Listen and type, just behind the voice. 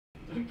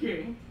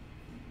Okay.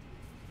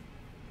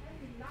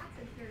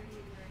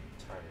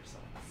 Tartar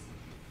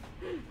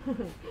sauce.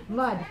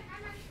 Mud.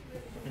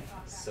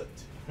 Soot.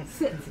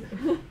 Sit.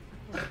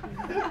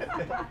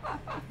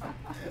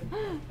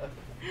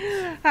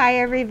 Hi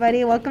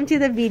everybody, welcome to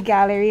the Bead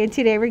Gallery, and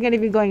today we're going to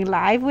be going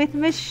live with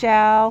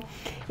Michelle.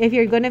 If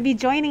you're going to be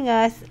joining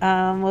us,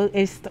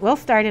 we'll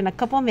start in a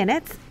couple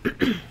minutes.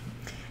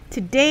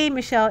 Today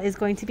Michelle is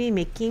going to be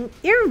making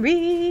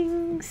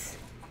earrings.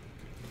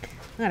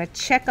 I'm going to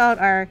check out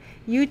our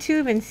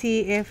YouTube and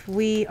see if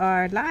we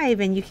are live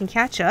and you can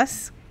catch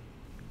us.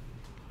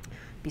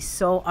 Be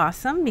so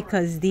awesome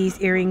because these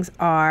earrings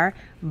are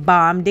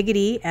bomb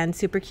diggity and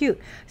super cute.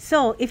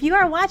 So if you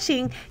are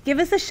watching, give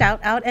us a shout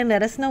out and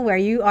let us know where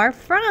you are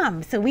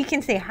from so we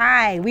can say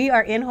hi. We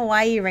are in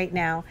Hawaii right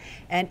now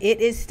and it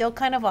is still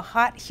kind of a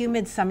hot,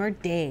 humid summer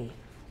day.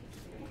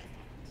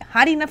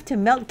 Hot enough to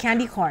melt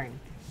candy corn.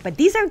 But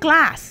these are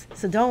glass,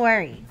 so don't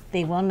worry.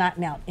 They will not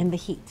melt in the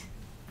heat.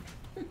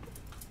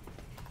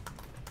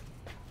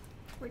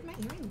 Where'd my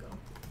earring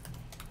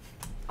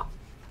go?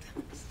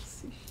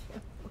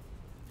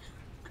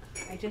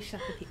 I just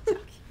shut the pizza.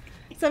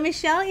 So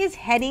Michelle is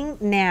heading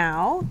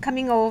now,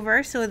 coming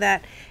over so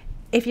that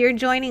if you're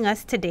joining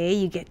us today,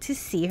 you get to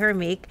see her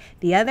make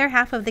the other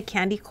half of the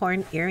candy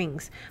corn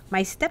earrings.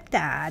 My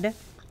stepdad,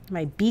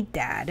 my bead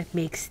dad,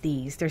 makes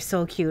these. They're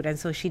so cute, and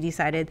so she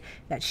decided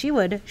that she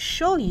would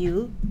show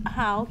you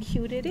how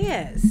cute it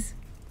is.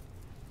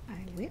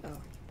 I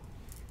will.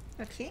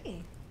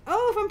 Okay.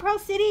 Oh, from Pearl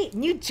City,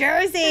 New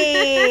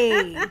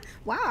Jersey.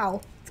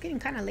 Wow. It's getting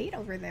kind of late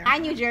over there. Hi,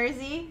 New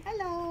Jersey.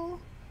 Hello.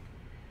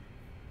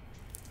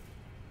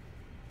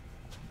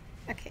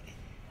 Okay.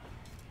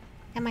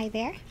 Am I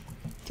there?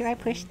 Do I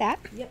push that?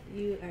 Yep,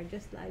 you are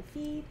just live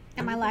feed.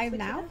 Am I live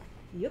now?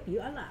 Yep,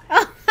 you are live.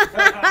 Oh,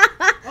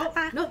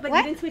 Oh, no, but what?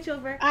 you didn't switch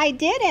over. I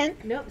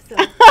didn't. Nope, so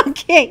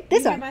Okay,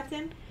 this finger one.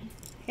 button.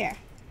 Here.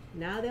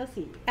 Now they'll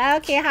see you.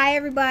 Okay, hi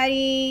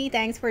everybody.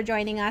 Thanks for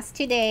joining us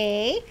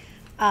today.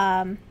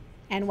 And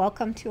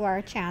welcome to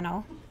our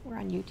channel. We're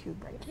on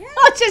YouTube right now.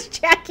 Oh, just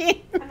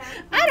checking.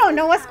 I don't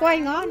know what's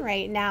going on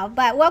right now,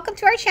 but welcome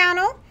to our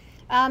channel.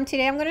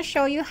 Today I'm going to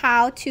show you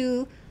how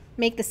to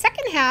make the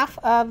second half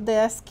of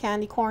this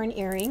candy corn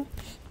earring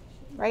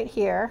right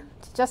here,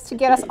 just to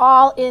get us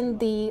all in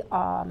the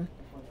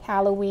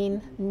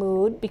Halloween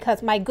mood,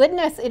 because my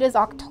goodness, it is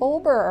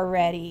October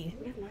already.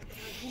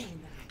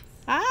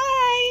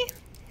 Hi.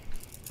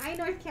 Hi,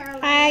 North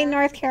Carolina. Hi,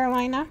 North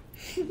Carolina.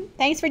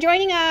 Thanks for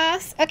joining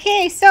us.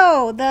 Okay,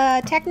 so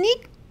the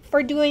technique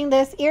for doing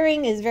this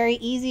earring is very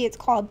easy. It's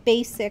called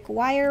basic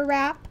wire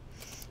wrap.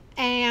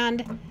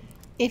 And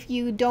if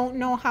you don't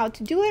know how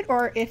to do it,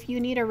 or if you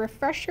need a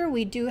refresher,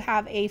 we do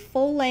have a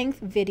full-length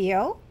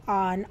video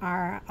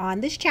on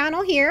this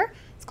channel here.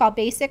 It's called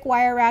Basic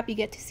Wire Wrap. You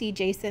get to see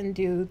Jason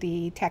do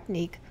the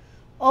technique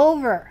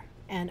over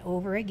and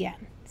over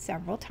again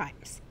several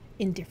times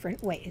in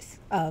different ways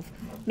of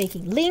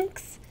making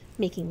links,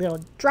 making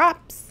little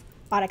drops,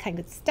 all that kind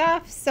of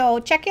stuff. So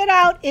check it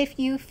out if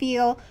you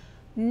feel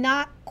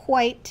not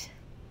quite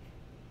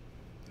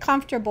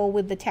comfortable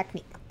with the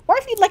technique, or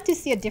if you'd like to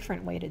see a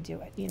different way to do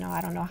it. You know, I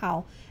don't know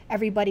how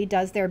everybody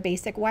does their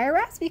basic wire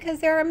wraps, because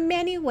there are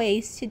many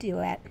ways to do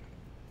it,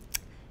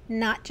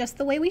 not just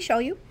the way we show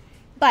you.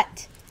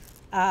 But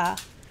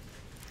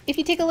if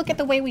you take a look at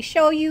the way we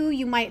show you,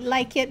 you might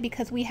like it,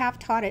 because we have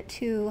taught it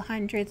to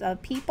hundreds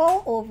of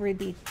people over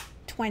the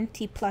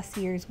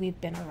 20+ years we've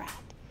been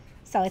around.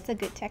 So it's a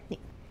good technique.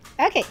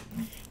 Okay,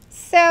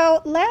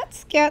 so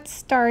let's get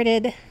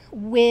started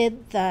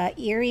with the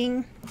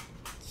earring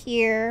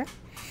here.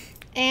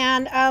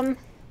 And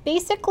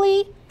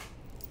basically,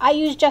 I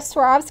use just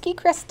Swarovski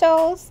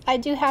crystals. I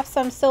do have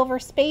some silver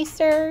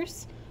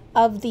spacers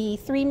of the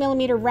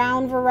 3mm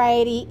round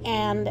variety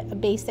and a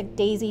basic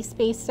daisy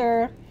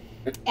spacer.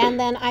 And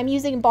then I'm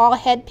using ball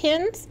head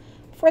pins.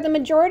 For the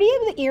majority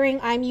of the earring,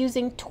 I'm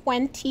using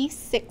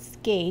 26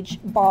 gauge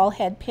ball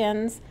head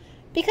pins,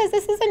 because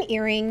this is an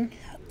earring.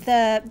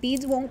 The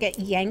beads won't get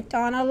yanked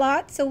on a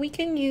lot, so we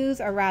can use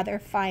a rather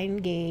fine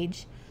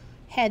gauge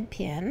head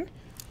pin.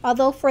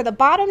 Although for the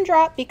bottom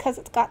drop, because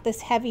it's got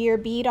this heavier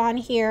bead on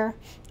here,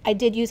 I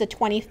did use a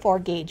 24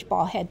 gauge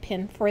ball head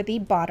pin for the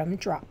bottom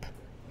drop.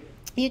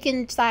 You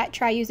can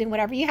try using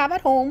whatever you have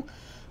at home.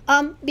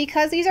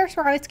 Because these are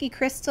Swarovski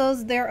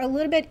crystals, they're a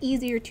little bit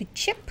easier to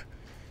chip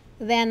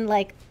than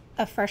like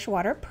a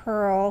freshwater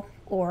pearl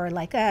or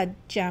like a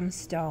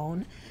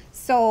gemstone.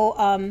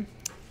 So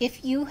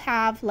if you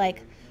have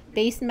like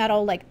base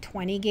metal, like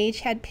 20 gauge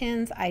head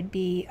pins, I'd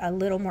be a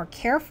little more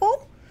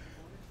careful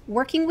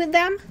working with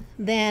them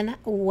than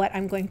what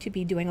I'm going to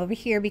be doing over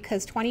here,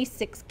 because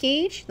 26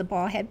 gauge, the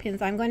ball head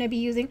pins I'm going to be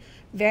using,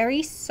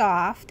 very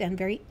soft and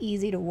very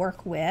easy to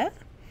work with.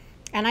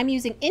 And I'm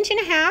using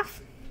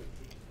 1.5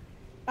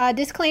 inch.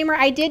 Disclaimer,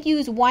 I did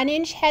use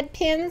 1-inch head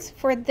pins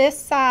for this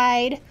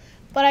side,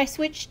 but I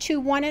switched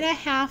to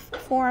 1.5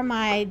 for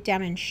my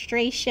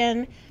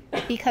demonstration,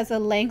 because the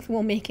length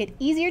will make it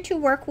easier to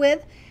work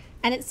with.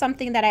 And it's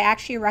something that I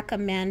actually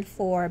recommend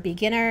for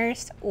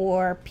beginners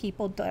or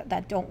people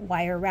that don't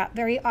wire wrap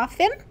very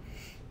often.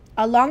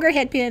 A longer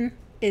head pin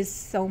is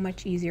so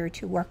much easier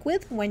to work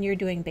with when you're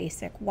doing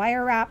basic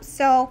wire wrap.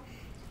 So,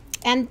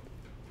 and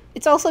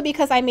it's also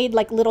because I made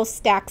like little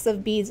stacks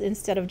of beads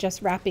instead of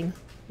just wrapping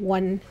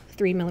one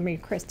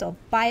 3mm crystal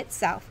by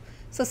itself.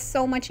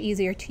 So much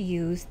easier to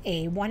use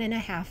a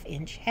 1.5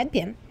 inch head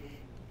pin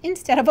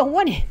instead of a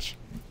 1 inch.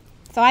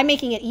 So I'm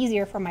making it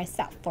easier for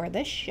myself for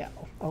this show,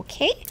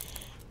 okay?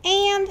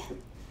 And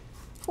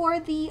for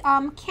the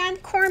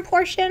candy corn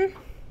portion,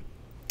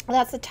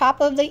 that's the top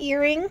of the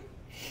earring.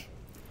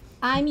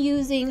 I'm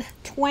using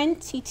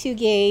 22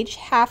 gauge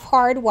half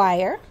hard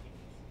wire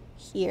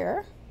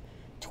here.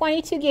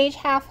 22 gauge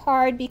half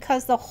hard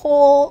because the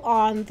hole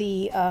on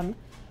the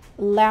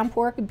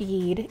lampwork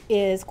bead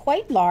is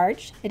quite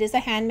large. It is a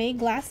handmade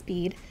glass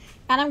bead.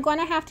 And I'm going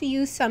to have to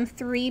use some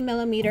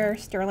 3mm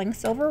sterling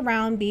silver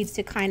round beads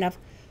to kind of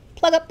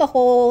plug up the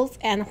holes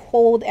and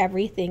hold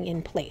everything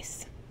in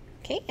place.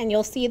 Okay, and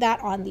you'll see that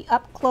on the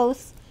up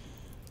close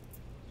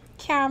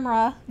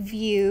camera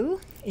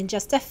view in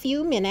just a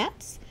few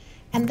minutes.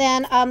 And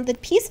then the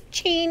piece of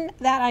chain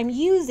that I'm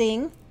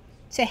using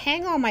to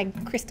hang all my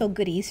crystal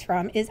goodies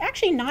from is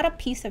actually not a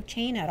piece of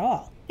chain at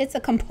all. It's a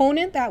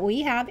component that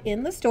we have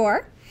in the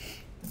store,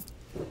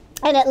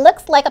 and it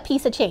looks like a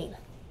piece of chain.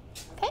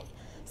 Okay,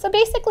 so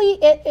basically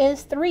it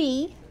is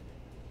 3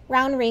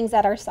 round rings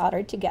that are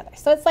soldered together.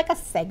 So it's like a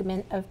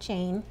segment of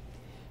chain.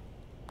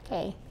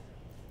 Okay,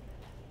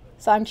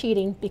 so I'm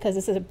cheating because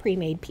this is a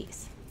pre-made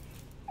piece.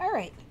 All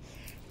right,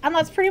 and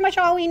that's pretty much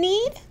all we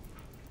need.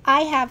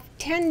 I have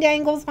 10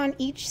 dangles on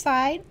each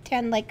side,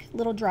 10 like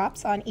little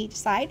drops on each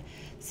side.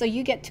 So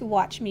you get to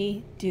watch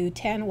me do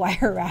 10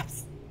 wire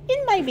wraps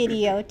in my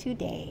video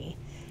today.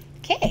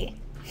 Okay.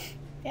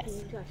 Yes. Can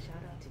you do a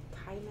shout out to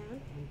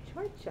Thailand and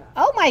Georgia?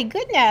 Oh my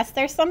goodness,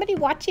 there's somebody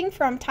watching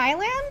from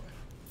Thailand?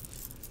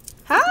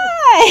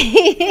 Hi!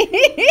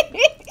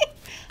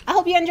 I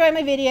hope you enjoy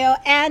my video.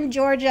 And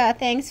Georgia,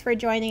 thanks for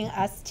joining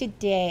us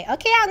today.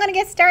 Okay, I'm gonna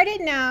get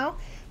started now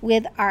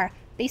with our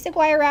basic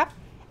wire wrap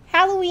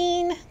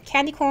Halloween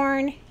candy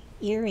corn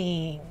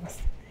earrings.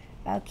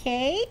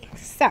 Okay,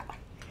 so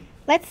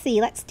let's see,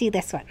 let's do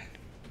this one.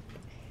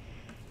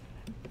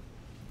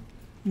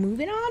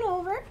 Moving on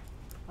over.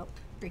 Oh,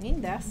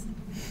 bringing this.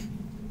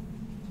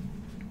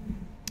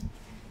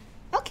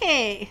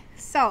 Okay,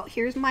 so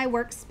here's my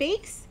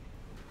workspace.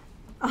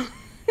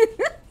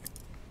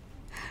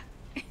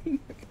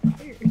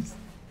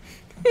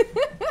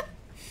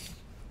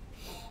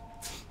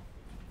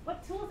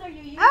 What tools are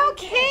you using?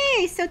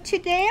 Okay, so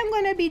today I'm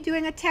going to be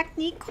doing a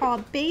technique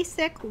called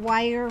basic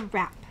wire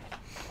wrap.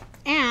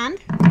 And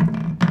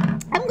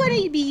I'm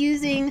going to be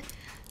using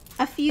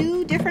a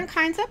few different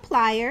kinds of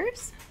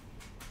pliers.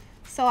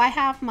 So I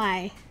have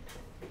my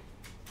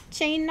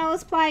chain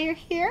nose plier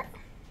here.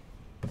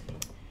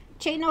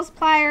 Chain nose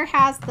plier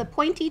has the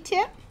pointy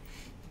tip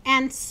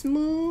and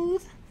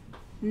smooth,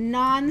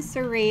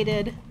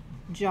 non-serrated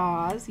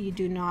jaws. You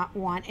do not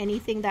want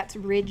anything that's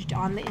ridged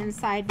on the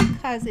inside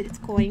because it's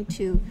going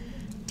to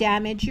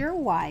damage your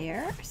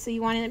wire. So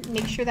you want to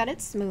make sure that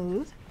it's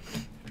smooth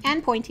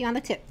and pointy on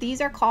the tip. These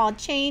are called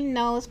chain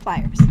nose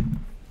pliers.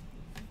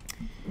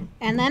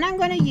 And then I'm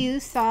going to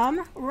use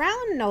some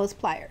round nose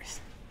pliers.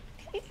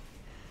 Okay.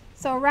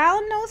 So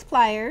round nose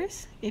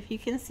pliers, if you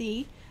can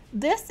see,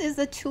 this is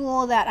the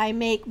tool that I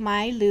make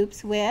my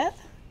loops with.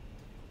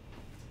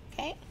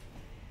 Okay.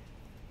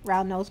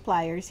 Round nose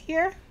pliers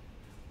here.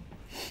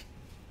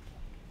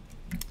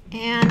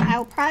 And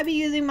I'll probably be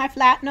using my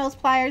flat nose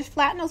pliers.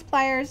 Flat nose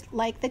pliers,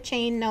 like the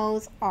chain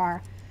nose,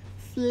 are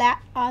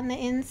flat on the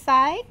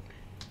inside.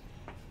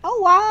 Oh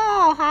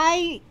wow,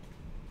 hi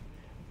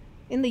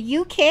in the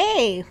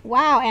UK.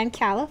 Wow, and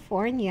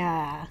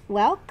California.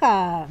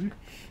 Welcome.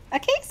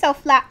 Okay, so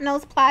flat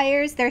nose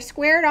pliers, they're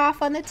squared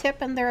off on the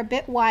tip and they're a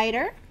bit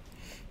wider.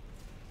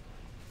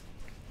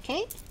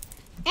 Okay,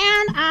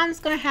 and I'm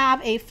just gonna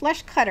have a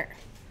flush cutter.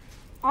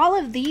 All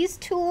of these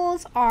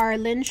tools are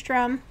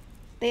Lindstrom.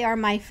 They are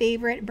my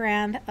favorite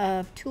brand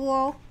of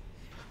tool,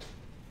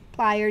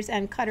 pliers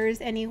and cutters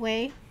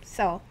anyway.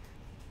 So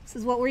this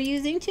is what we're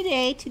using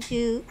today to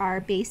do our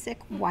basic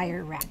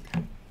wire wrap.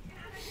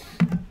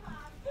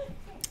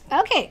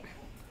 Okay,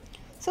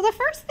 so the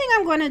first thing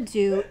I'm going to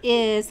do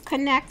is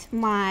connect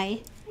my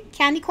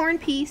candy corn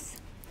piece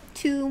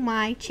to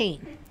my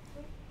chain.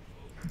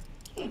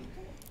 Okay.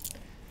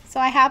 So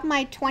I have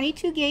my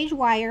 22 gauge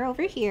wire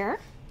over here,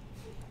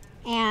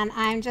 and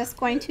I'm just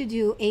going to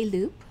do a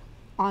loop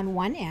on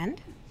one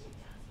end.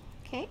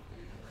 Okay,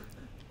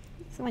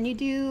 so when you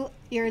do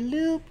your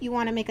loop, you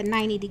want to make a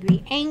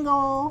 90-degree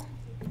angle.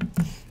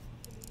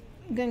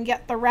 You're going to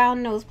get the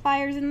round nose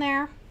pliers in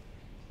there,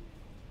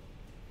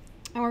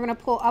 and we're going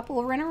to pull up,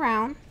 over, and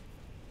around,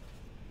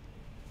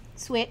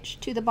 switch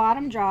to the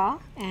bottom jaw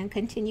and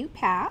continue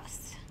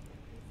past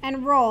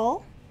and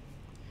roll.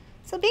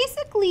 So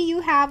basically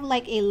you have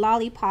like a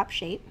lollipop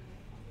shape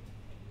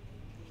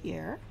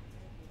here.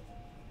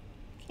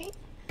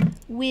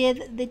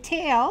 with the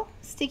tail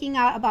sticking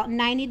out about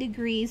 90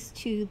 degrees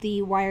to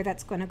the wire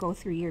that's going to go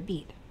through your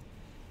bead.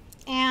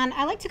 And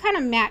I like to kind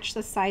of match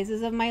the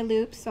sizes of my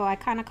loops, so I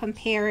kind of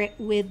compare it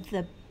with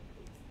the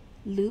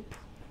loop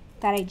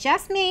that I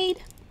just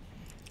made,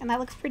 and that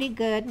looks pretty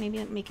good.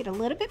 Maybe I'll make it a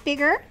little bit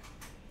bigger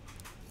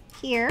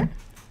here.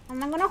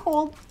 And I'm going to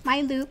hold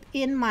my loop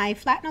in my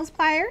flat nose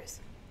pliers,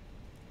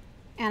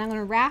 and I'm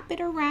going to wrap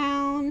it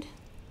around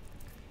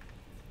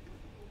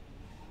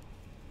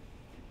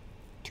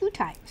 2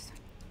 times.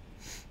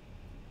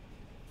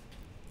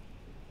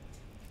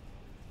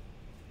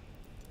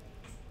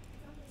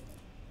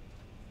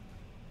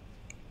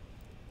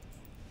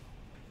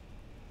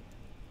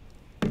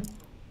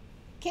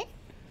 Okay,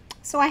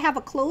 so I have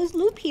a closed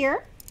loop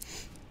here.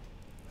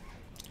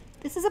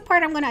 This is a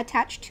part I'm going to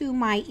attach to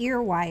my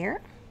ear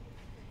wire.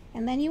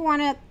 And then you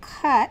want to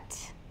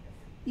cut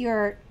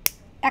your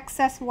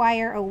excess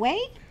wire away.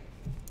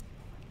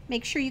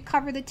 Make sure you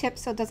cover the tip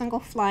so it doesn't go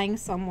flying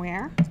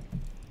somewhere,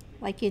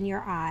 like in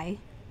your eye.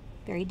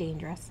 Very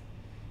dangerous.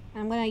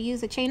 And I'm going to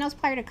use a chain nose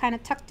plier to kind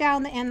of tuck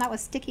down the end that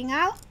was sticking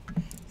out.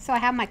 So I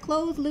have my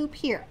closed loop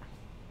here.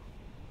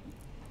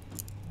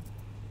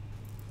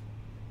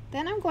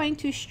 Then I'm going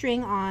to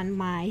string on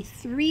my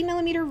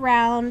 3mm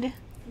round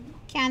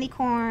candy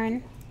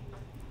corn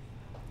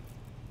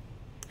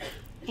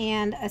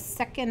and a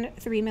second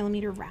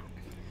 3mm round.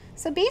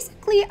 So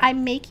basically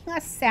I'm making a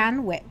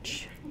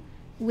sandwich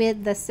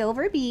with the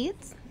silver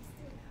beads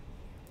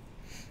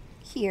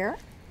here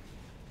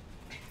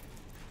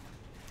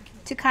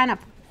to kind of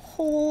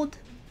hold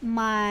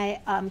my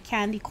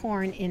candy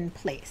corn in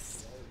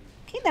place.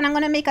 Okay, then I'm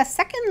going to make a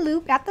second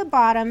loop at the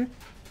bottom,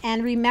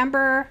 and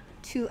remember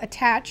to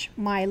attach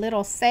my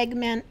little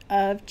segment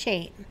of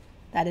chain.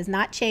 That is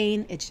not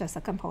chain, it's just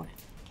a component.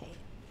 Okay,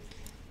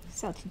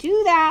 so to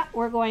do that,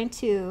 we're going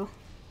to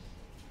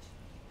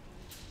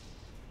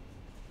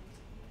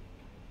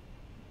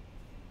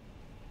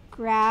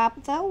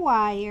grab the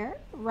wire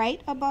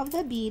right above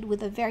the bead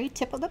with the very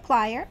tip of the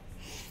plier.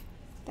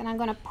 Then I'm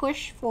going to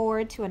push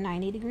forward to a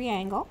 90-degree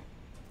angle.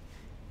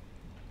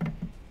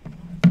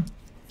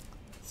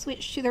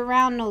 Switch to the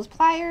round nose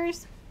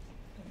pliers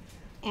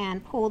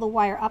and pull the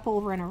wire up,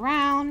 over, and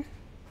around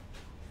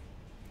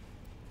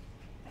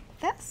like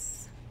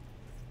this.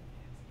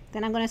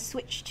 Then I'm going to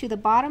switch to the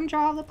bottom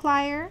jaw of the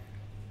plier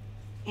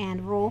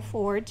and roll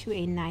forward to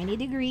a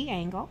 90-degree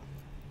angle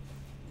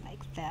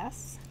like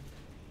this.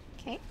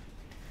 Okay.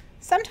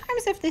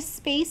 Sometimes if this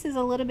space is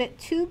a little bit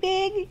too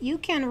big, you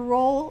can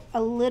roll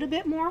a little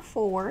bit more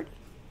forward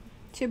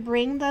to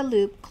bring the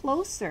loop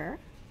closer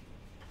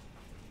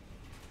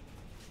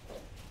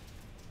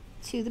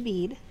to the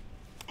bead.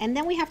 And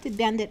then we have to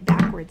bend it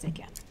backwards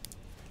again.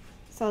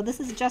 So this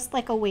is just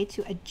like a way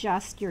to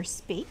adjust your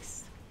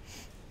space.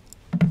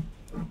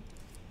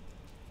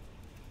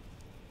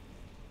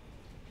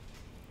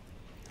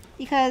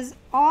 Because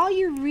all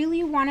you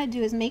really want to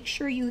do is make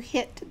sure you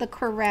hit the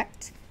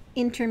correct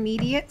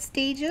intermediate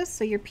stages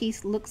so your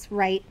piece looks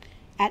right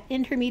at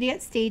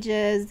intermediate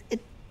stages.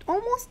 It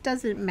almost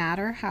doesn't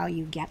matter how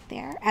you get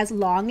there as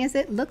long as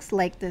it looks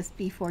like this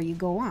before you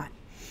go on.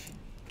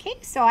 Okay,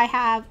 so I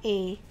have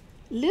a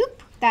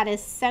loop that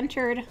is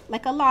centered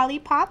like a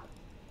lollipop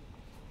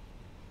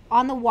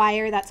on the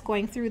wire that's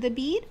going through the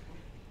bead.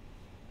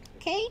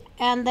 Okay,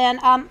 and then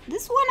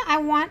this one I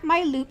want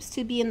my loops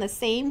to be in the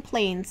same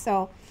plane,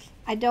 so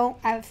I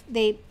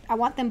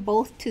want them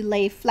both to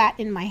lay flat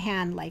in my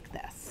hand like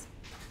this.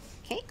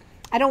 Okay,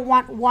 I don't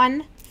want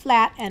one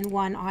flat and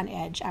one on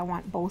edge. I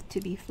want both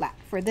to be flat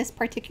for this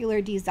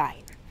particular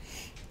design.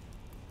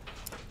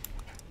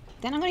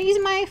 Then I'm going to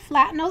use my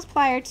flat nose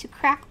plier to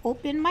crack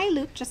open my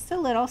loop just a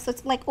little. So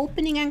it's like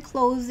opening and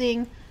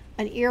closing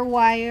an ear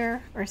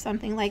wire or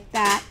something like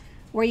that,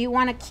 where you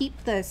want to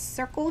keep the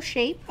circle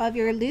shape of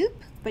your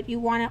loop, but you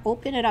want to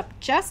open it up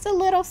just a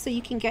little so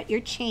you can get your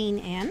chain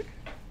in.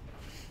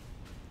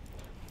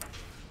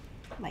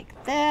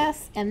 Like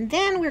this. And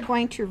then we're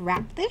going to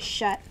wrap this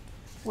shut.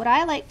 What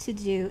I like to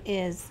do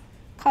is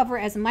cover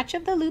as much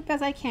of the loop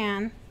as I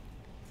can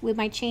with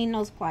my chain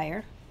nose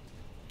plier.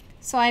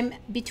 So I'm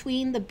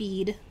between the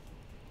bead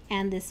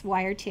and this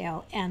wire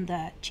tail and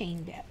the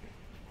chain bit.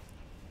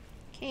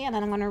 Okay, and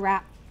then I'm going to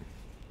wrap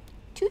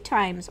 2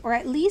 times, or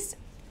at least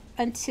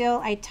until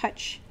I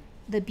touch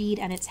the bead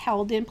and it's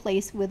held in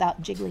place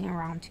without jiggling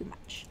around too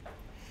much.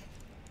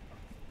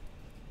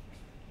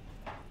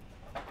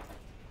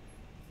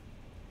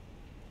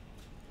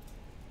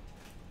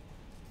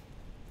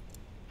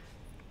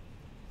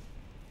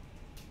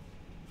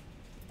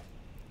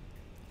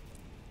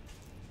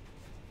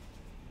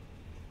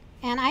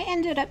 And I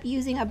ended up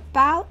using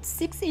about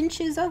 6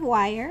 inches of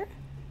wire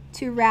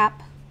to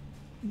wrap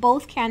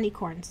both candy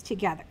corns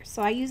together.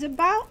 So I use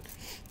about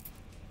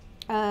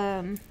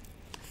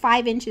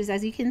 5 inches.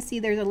 As you can see,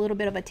 there's a little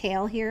bit of a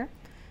tail here.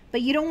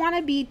 But you don't want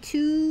to be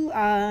too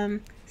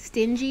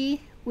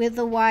stingy with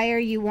the wire.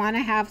 You want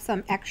to have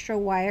some extra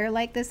wire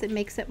like this. It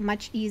makes it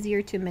much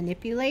easier to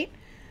manipulate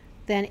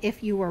than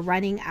if you were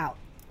running out,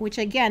 which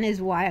again is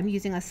why I'm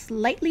using a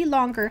slightly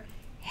longer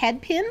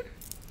head pin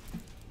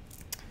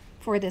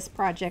for this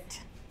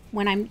project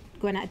when I'm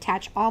going to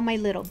attach all my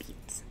little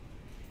beads.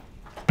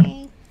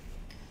 Okay,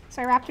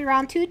 so I wrapped it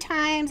around 2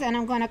 times, and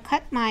I'm going to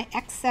cut my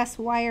excess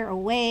wire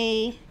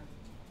away.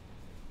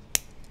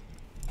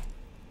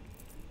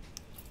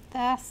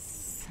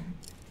 Thus,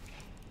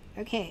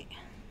 okay.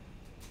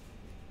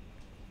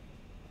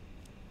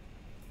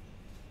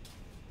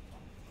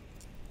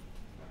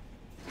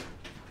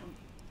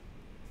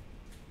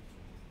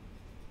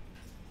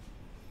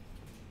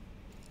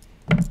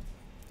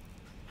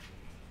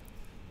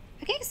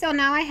 Okay, so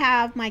now I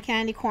have my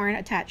candy corn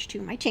attached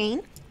to my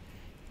chain.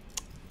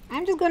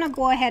 I'm just going to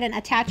go ahead and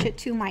attach it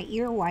to my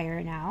ear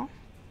wire now.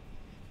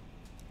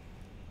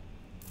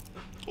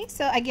 Okay,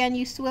 so again,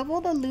 you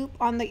swivel the loop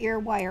on the ear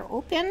wire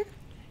open.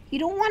 You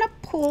don't want to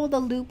pull the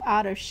loop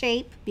out of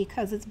shape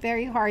because it's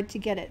very hard to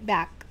get it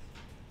back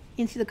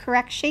into the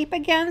correct shape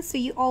again. So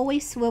you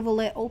always swivel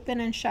it open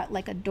and shut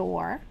like a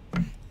door.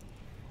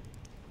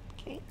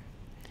 Okay,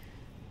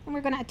 and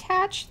we're going to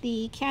attach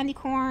the candy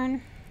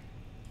corn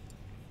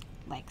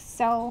like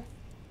so.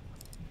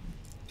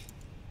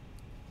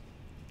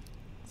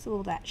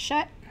 Swivel that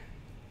shut.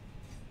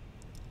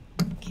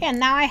 Okay, and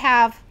now I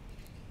have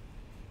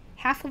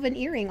half of an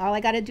earring. All I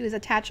got to do is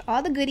attach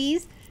all the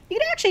goodies. You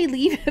can actually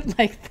leave it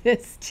like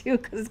this too,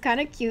 because it's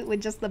kind of cute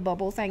with just the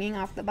bubbles hanging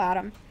off the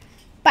bottom.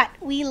 But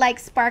we like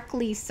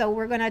sparkly, so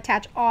we're going to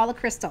attach all the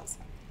crystals.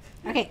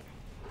 Okay.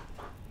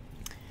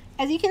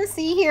 As you can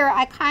see here,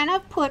 I kind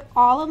of put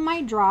all of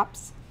my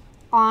drops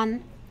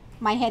on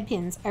my head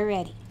pins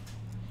already,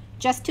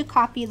 just to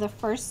copy the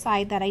first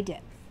side that I did.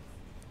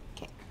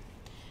 Okay.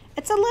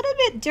 It's a little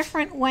bit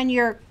different when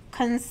you're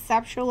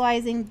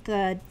conceptualizing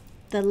the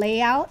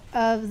layout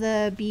of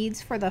the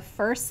beads for the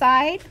first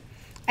side.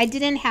 I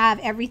didn't have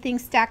everything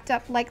stacked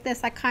up like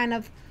this. I kind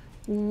of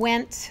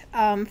went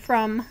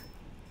from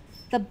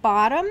the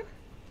bottom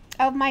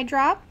of my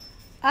drop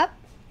up,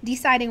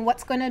 deciding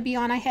what's going to be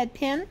on a head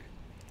pin.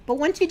 But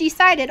once you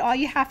decide it, all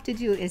you have to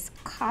do is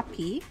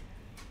copy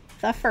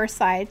the first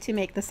side to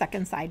make the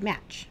second side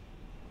match.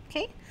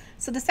 Okay,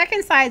 so the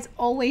second side is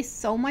always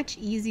so much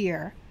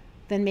easier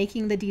than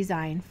making the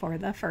design for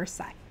the first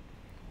side.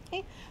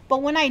 Okay,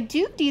 but when I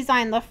do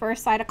design the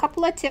first side, a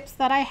couple of tips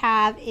that I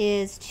have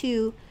is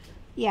to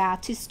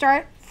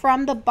start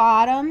from the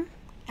bottom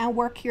and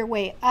work your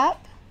way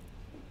up.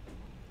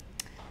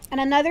 And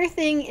another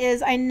thing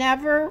is I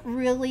never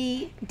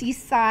really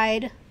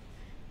decide,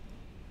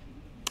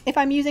 if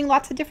I'm using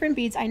lots of different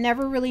beads, I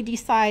never really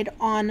decide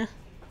on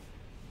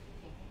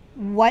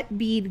what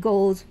bead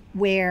goes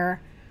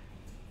where,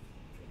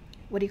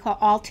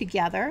 all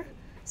together.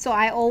 So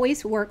I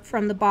always work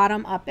from the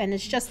bottom up, and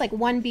it's just like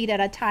one bead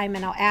at a time,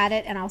 and I'll add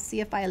it and I'll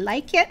see if I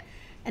like it.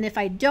 And if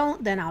I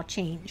don't, then I'll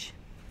change.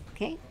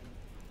 Okay.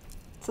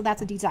 So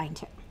that's a design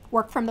tip.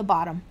 Work from the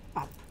bottom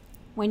up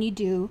when you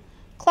do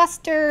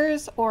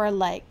clusters or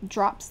like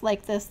drops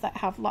like this that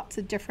have lots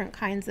of different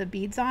kinds of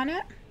beads on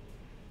it.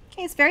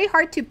 Okay, it's very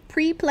hard to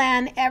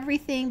pre-plan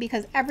everything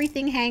because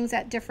everything hangs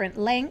at different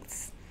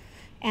lengths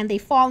and they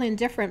fall in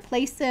different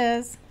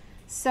places.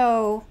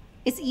 So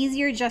it's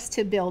easier just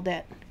to build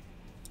it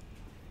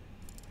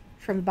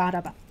from the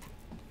bottom up.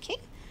 Okay,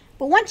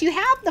 but once you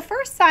have the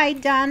first side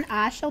done,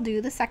 I shall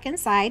do the second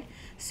side.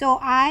 So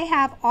I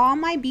have all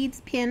my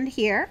beads pinned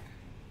here.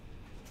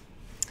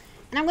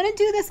 And I'm going to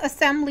do this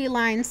assembly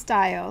line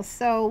style.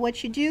 So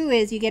what you do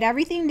is you get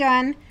everything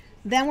done.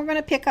 Then we're going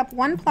to pick up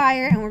one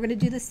plier and we're going to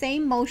do the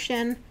same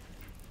motion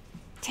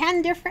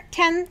 10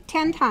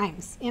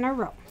 times in a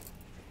row.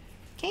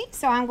 Okay,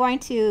 so I'm going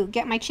to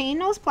get my chain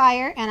nose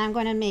plier and I'm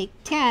going to make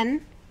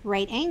 10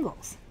 right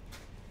angles.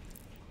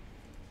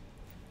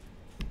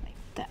 Like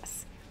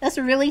this. This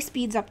really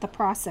speeds up the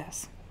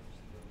process.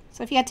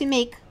 So if you had to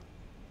make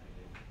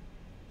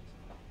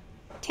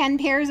 10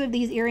 pairs of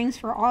these earrings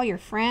for all your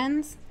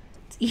friends,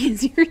 it's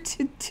easier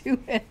to do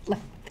it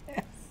like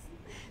this.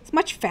 It's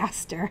much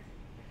faster.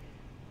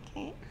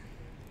 Okay.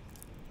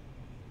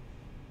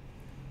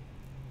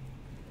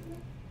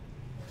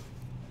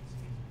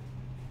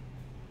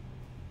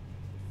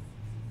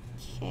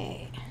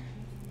 Okay.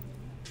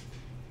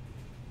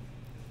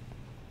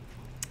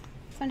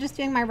 So I'm just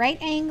doing my right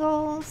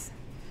angles.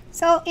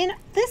 So in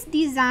this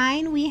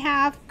design, we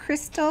have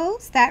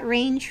crystals that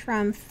range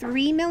from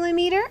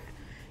 3mm,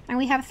 and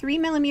we have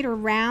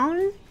 3mm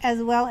round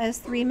as well as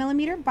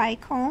 3mm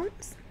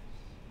bicones,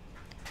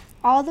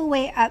 all the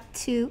way up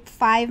to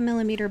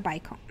 5mm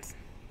bicones.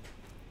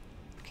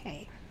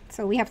 Okay,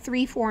 so we have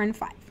 3, 4, and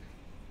 5.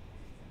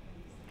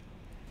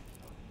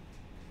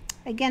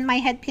 Again, my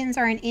head pins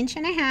are 1.5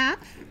 inches,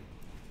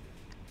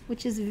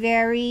 which is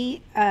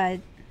very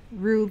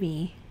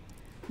ruby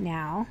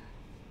now.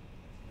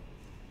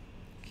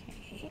 Okay.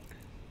 Okay.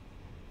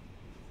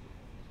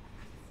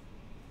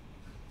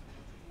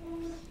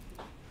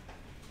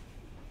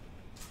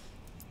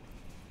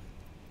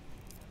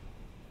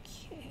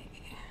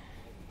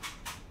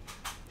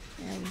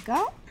 There we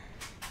go.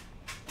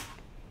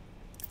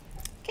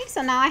 Okay,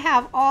 so now I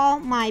have all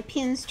my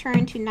pins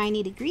turned to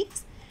 90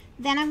 degrees.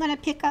 Then I'm going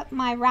to pick up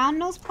my round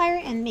nose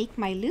plier and make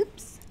my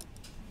loops.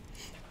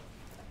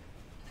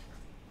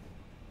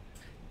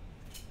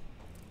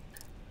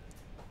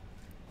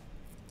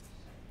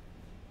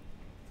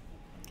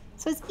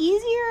 So it's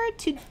easier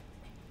to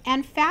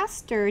and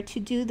faster to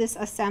do this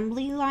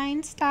assembly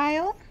line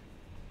style,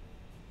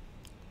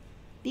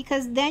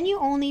 because then you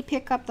only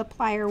pick up the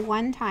plier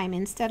one time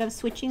instead of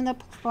switching the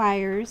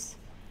pliers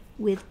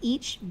with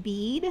each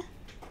bead.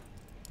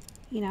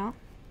 You know,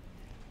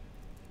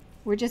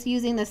 we're just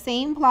using the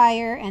same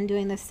plier and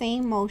doing the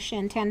same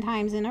motion 10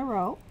 times in a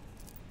row.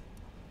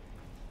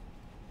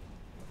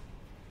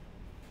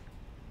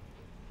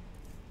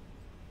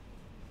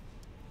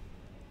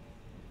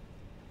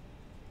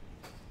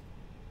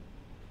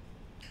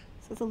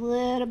 So it's a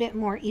little bit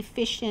more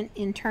efficient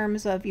in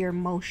terms of your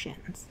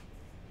motions.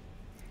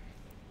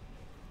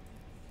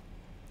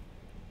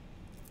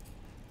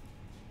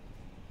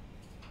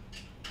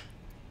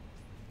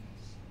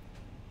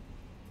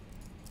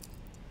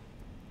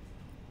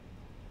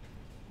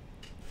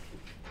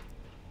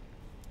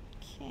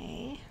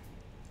 Okay.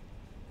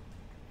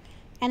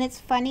 And it's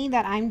funny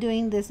that I'm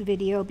doing this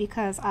video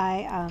because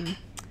out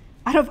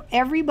of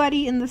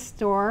everybody in the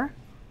store,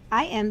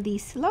 I am the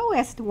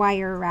slowest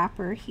wire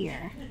wrapper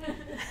here.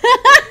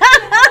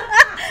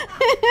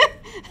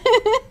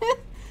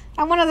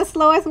 I'm one of the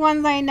slowest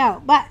ones I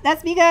know, but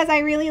that's because I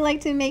really like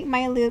to make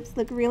my loops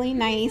look really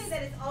nice.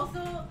 That is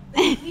also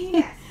the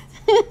cleanest.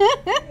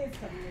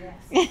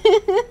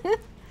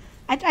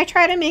 I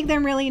try to make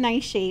them really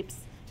nice shapes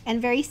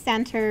and very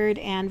centered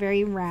and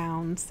very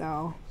round,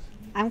 so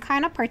I'm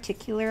kind of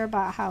particular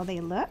about how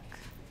they look.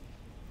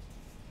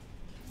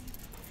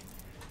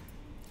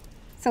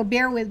 So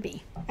bear with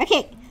me.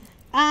 Okay,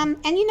 and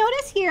you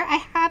notice here I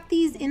have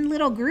these in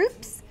little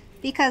groups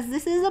because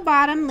this is a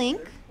bottom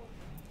link.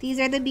 These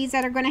are the beads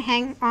that are going to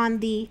hang on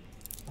the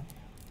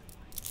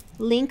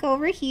link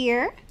over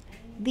here.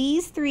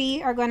 These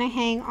three are going to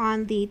hang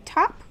on the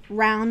top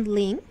round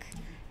link.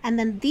 And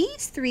then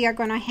these three are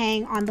going to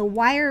hang on the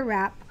wire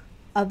wrap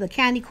of the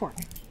candy corn.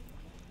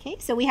 Okay,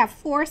 so we have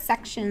 4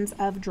 sections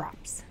of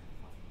drops.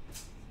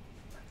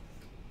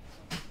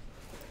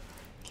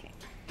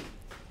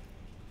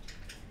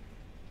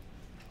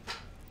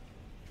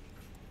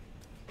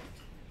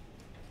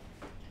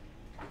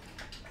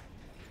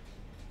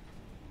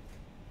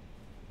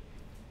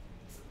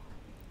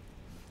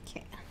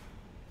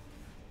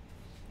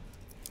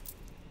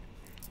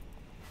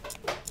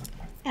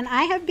 And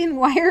I have been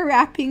wire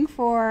wrapping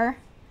for,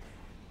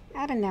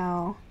 I don't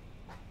know,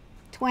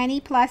 20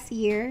 plus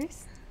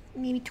years,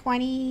 maybe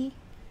 20,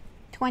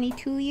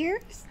 22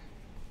 years.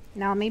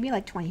 No, maybe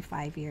like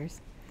 25 years.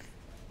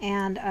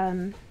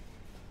 And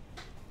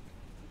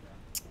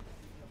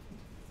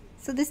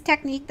so this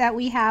technique that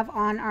we have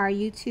on our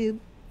YouTube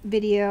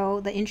video,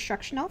 the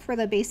instructional for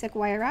the basic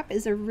wire wrap,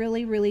 is a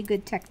really, really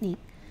good technique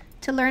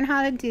to learn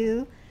how to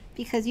do,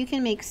 because you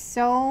can make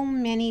so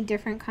many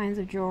different kinds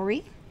of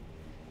jewelry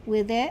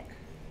with it,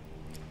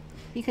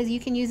 because you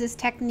can use this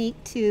technique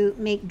to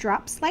make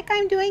drops like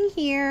I'm doing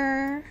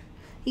here.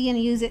 You can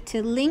use it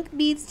to link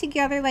beads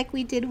together like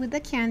we did with the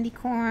candy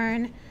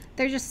corn.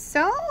 There's just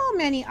so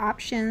many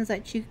options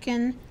that you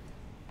can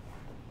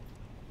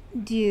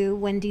do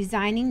when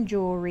designing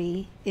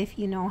jewelry if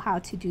you know how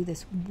to do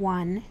this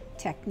one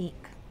technique.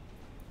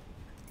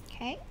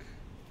 Okay,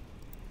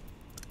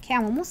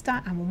 I'm almost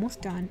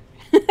done.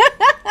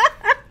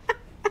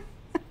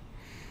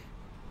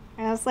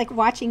 It's like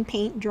watching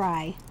paint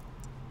dry.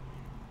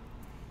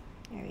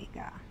 There we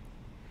go.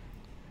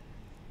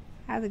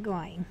 How's it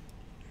going?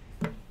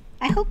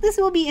 I hope this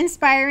will be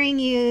inspiring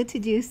you to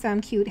do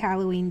some cute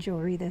Halloween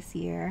jewelry this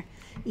year,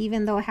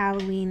 even though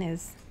Halloween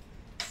is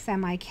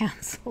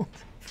semi-canceled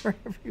for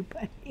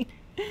everybody.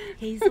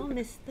 Hazel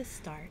missed the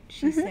start.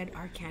 She said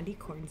our candy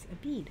corn's a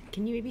bead.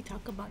 Can you maybe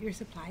talk about your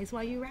supplies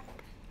while you wrap?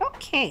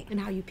 Okay. And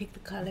how you pick the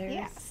colors?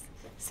 Yes.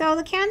 So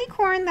the candy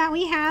corn that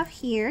we have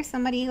here,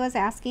 somebody was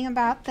asking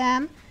about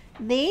them.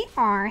 They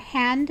are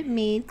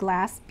handmade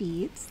glass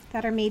beads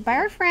that are made by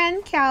our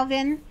friend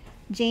Calvin,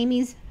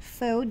 Jamie's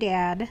faux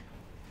dad.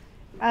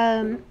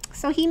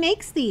 So he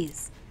makes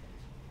these,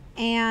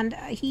 and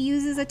he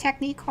uses a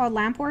technique called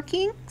lamp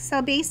working.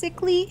 So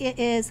basically it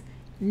is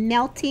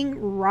melting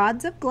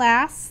rods of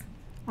glass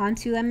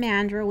onto a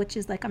mandrel, which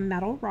is like a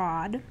metal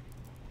rod,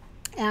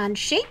 and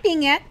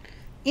shaping it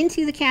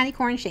into the candy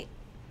corn shape.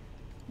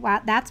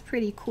 Wow, that's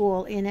pretty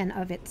cool in and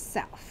of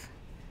itself.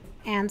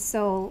 And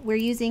so we're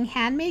using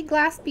handmade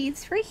glass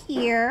beads for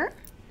here.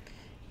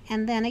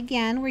 And then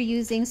again, we're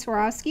using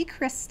Swarovski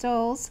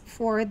crystals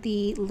for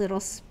the little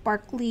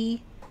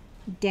sparkly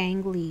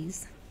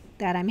danglies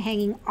that I'm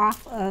hanging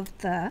off of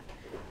the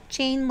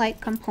chain-like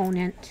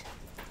component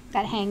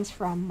that hangs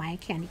from my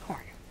candy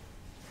corn.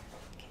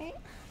 Okay.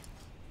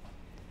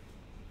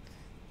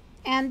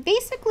 And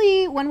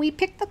basically, when we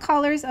picked the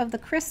colors of the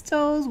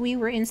crystals, we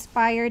were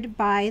inspired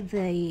by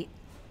the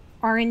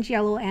orange,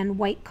 yellow, and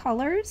white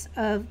colors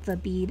of the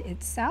bead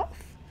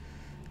itself.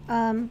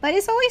 But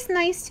it's always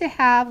nice to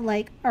have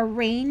like a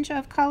range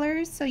of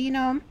colors. So, you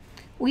know,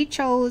 we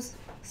chose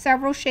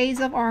several shades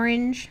of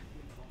orange,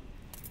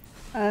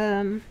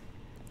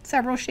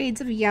 several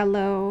shades of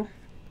yellow,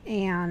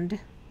 and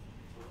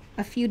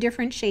a few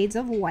different shades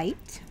of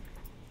white.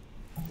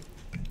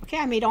 Okay,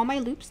 I made all my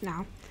loops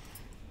now.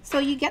 So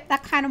you get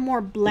that kind of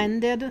more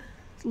blended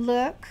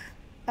look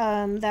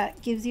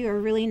that gives you a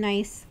really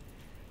nice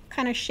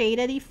kind of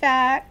shaded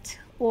effect,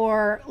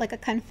 or like a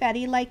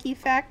confetti-like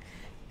effect,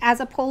 as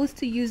opposed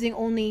to using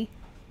only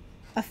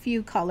a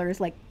few colors,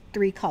 like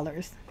 3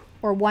 colors,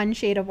 or 1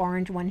 shade of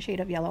orange, 1 shade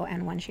of yellow,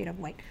 and 1 shade of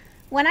white.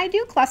 When I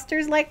do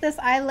clusters like this,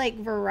 I like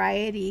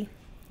variety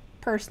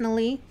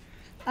personally.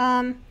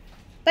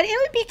 But it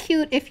would be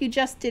cute if you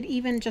just did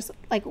even just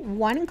like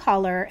 1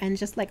 color and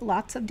just like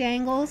lots of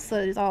dangles, so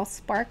it's all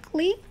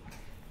sparkly.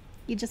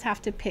 You just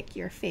have to pick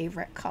your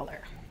favorite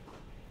color.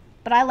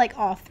 But I like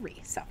all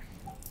 3, so.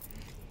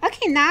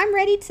 Okay, now I'm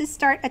ready to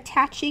start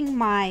attaching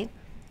my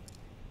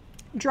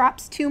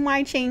drops to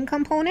my chain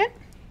component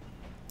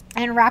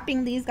and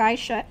wrapping these guys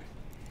shut.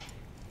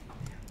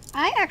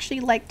 I actually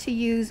like to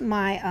use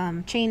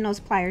my chain nose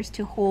pliers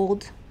to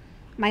hold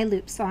my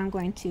loops, so I'm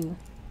going to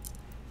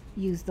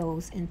use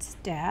those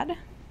instead.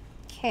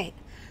 Okay,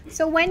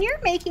 so when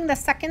you're making the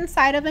second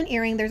side of an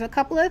earring, there's a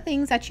couple of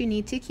things that you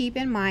need to keep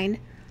in mind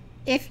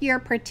if you're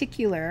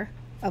particular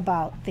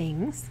about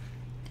things.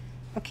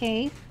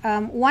 Okay,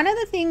 one of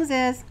the things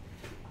is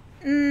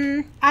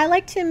I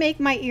like to make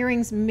my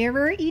earrings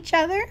mirror each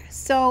other.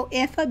 So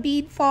if a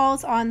bead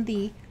falls on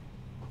the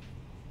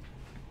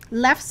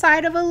left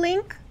side of a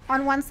link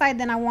on one side,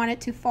 then I want it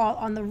to fall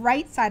on the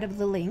right side of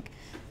the link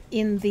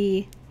in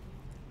the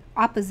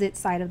opposite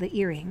side of the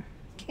earring.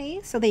 Okay,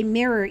 so they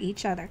mirror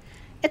each other.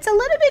 It's a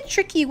little bit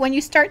tricky when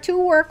you start to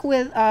work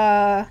with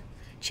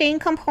chain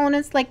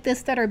components like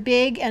this that are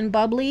big and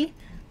bubbly,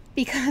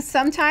 because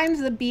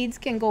sometimes the beads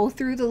can go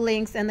through the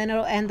links and then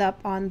it'll end up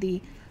on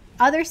the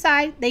other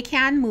side. They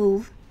can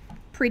move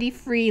pretty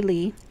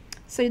freely,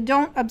 so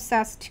don't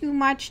obsess too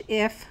much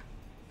if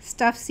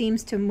stuff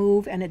seems to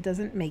move and it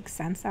doesn't make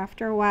sense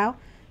after a while.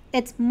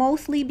 It's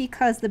mostly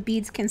because the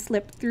beads can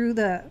slip through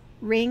the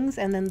rings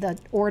and then the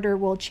order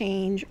will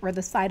change, or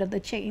the side of the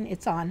chain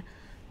it's on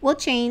will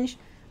change.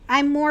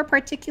 I'm more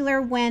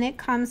particular when it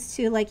comes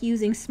to like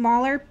using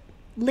smaller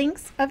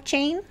links of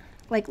chain,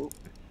 like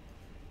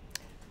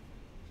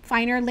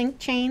finer link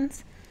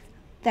chains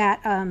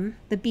that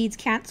the beads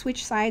can't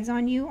switch sides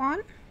on you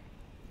on.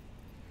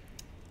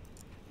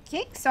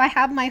 Okay, so I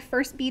have my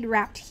first bead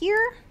wrapped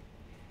here,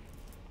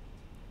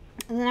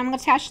 and then I'm going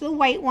to attach the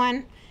white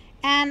one.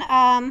 And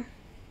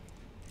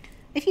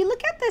if you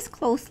look at this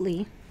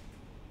closely,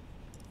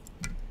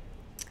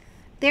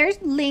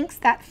 there's links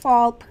that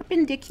fall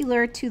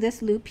perpendicular to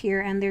this loop here,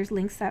 and there's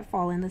links that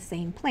fall in the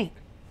same plane.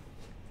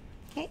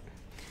 Okay,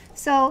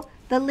 so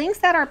the links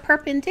that are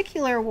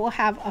perpendicular will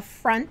have a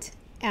front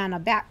and a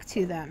back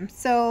to them.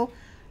 So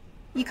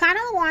you kind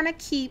of want to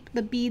keep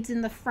the beads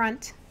in the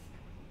front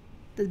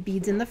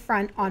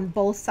on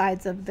both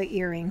sides of the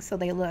earring so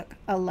they look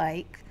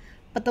alike.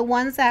 But the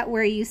ones that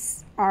where you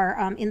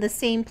are in the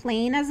same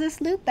plane as this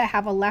loop, that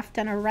have a left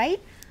and a right,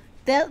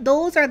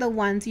 those are the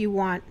ones you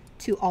want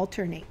to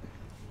alternate.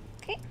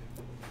 Okay.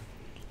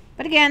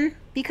 But again,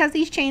 because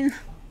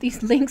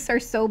these links are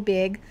so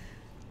big,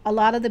 a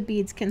lot of the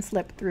beads can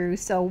slip through.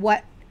 So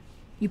what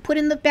you put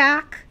in the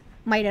back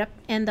might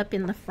end up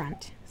in the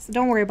front. So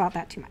don't worry about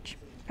that too much.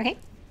 Okay,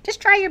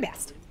 just try your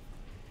best.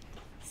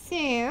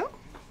 So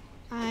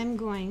I'm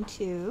going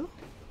to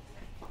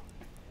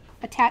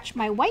attach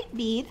my white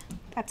bead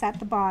that's at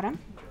the bottom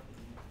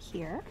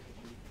here.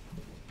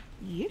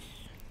 Yes.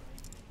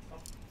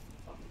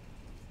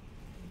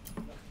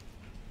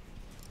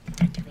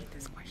 Activate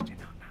this question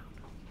out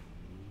loud.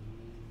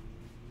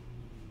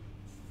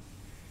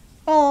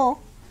 Oh,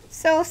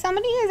 so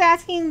somebody is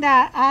asking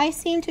that I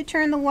seem to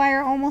turn the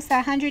wire almost at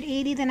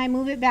 180, then I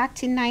move it back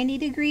to 90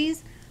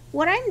 degrees.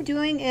 What I'm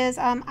doing is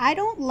I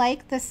don't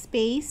like the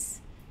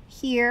space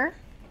here.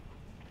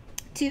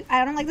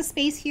 I don't like the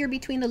space here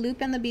between the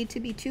loop and the bead to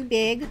be too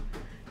big.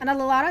 And a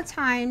lot of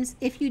times,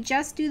 if you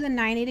just do the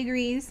 90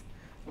 degrees,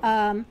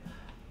 the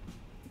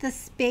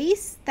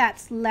space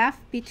that's left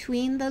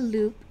between the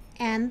loop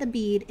and the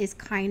bead is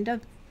kind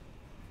of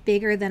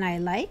bigger than I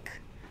like.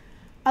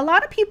 A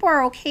lot of people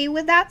are okay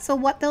with that, so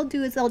what they'll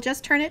do is they'll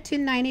just turn it to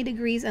 90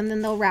 degrees and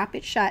then they'll wrap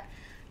it shut.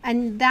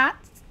 And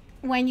that's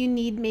when you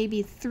need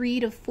maybe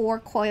 3 to 4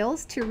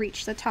 coils to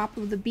reach the top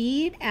of the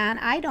bead, and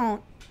I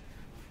don't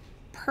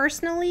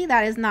personally,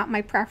 that is not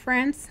my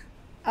preference.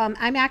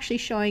 I'm actually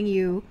showing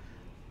you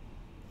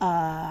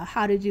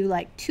how to do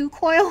like 2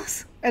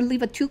 coils or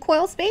leave a 2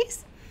 coil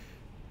space.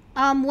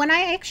 When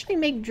I actually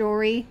make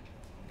jewelry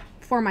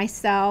for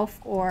myself,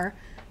 or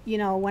you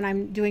know, when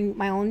I'm doing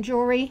my own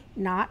jewelry,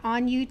 not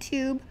on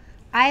YouTube,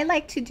 I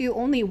like to do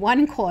only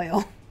 1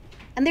 coil.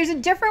 And there's a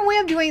different way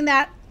of doing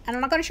that, and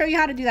I'm not going to show you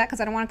how to do that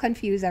because I don't want to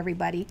confuse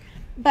everybody.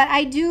 But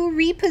I do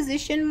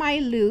reposition my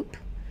loop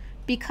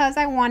because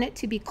I want it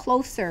to be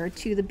closer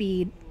to the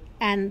bead,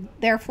 and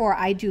therefore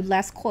I do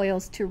less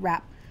coils to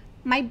wrap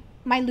my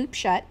loop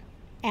shut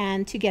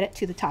and to get it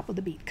to the top of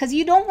the bead. Because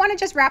you don't want to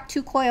just wrap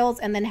 2 coils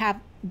and then have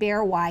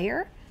bare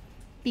wire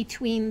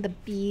between the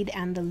bead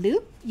and the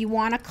loop. You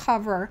want to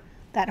cover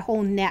that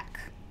whole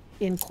neck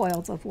in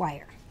coils of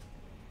wire.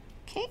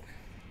 Okay,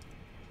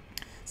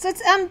 so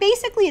it's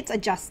basically it's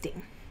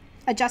adjusting.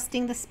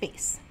 adjusting the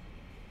space.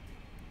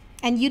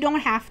 And you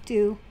don't have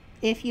to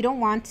if you don't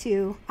want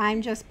to.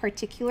 I'm just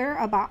particular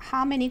about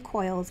how many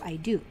coils I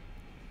do.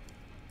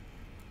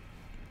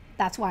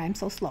 That's why I'm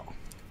so slow.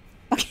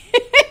 Okay.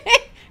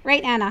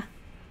 Right, Anna?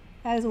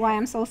 That is why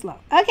I'm so slow.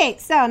 Okay,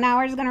 so now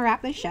we're just going to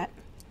wrap this shut.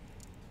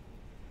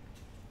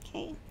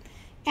 Okay.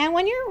 And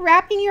when you're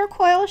wrapping your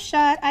coil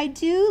shut, I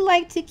do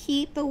like to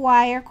keep the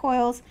wire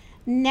coils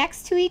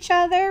next to each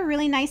other,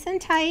 really nice and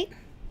tight.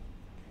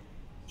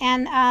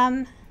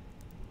 And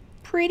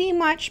pretty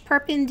much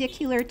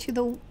perpendicular to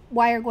the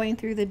wire going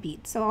through the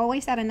bead. So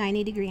always at a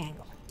 90-degree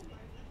angle.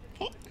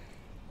 Okay.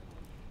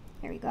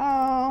 There we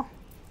go.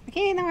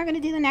 Okay, then we're going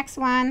to do the next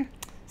one.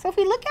 So if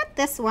we look at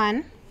this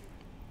one,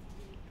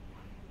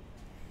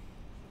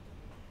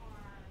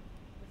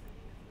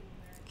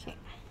 okay,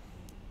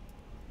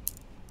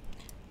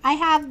 I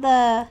have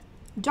the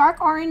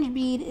dark orange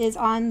bead is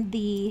on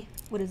the,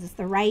 what is this,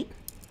 the right,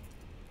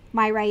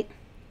 my right,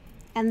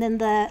 and then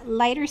the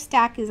lighter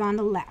stack is on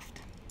the left.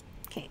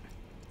 Okay,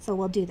 so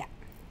we'll do that.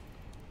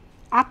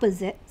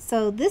 Opposite.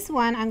 So this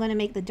one, I'm going to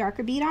make the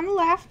darker bead on the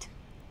left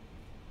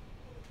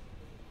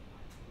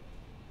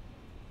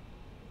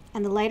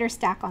and the lighter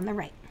stack on the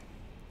right.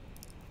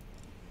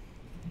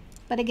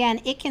 But again,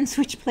 it can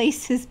switch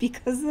places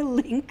because the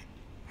links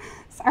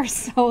are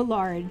so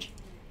large.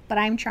 But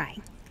I'm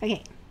trying.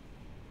 Okay.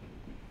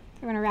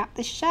 We're going to wrap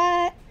this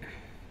shut.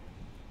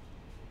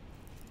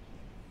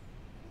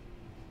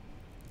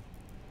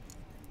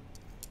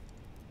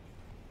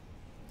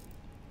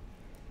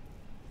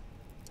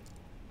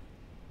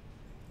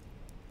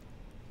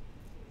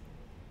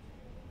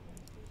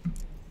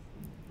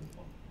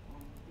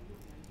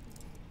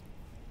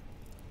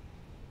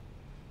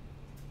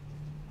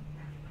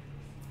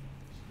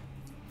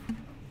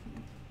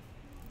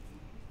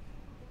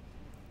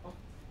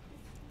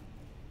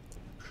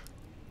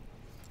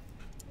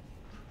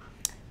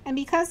 And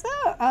because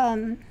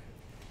the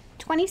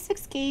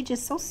 26 gauge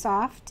is so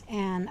soft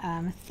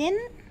and thin,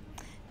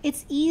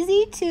 it's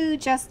easy to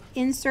just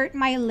insert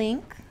my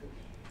link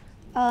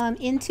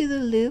into the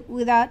loop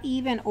without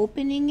even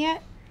opening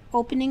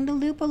the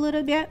loop a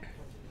little bit.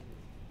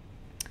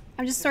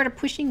 I'm just sort of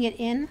pushing it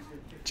in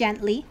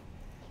gently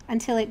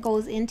until it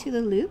goes into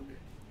the loop,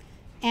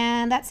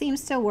 and that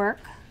seems to work.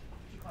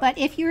 But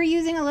if you're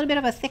using a little bit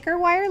of a thicker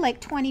wire, like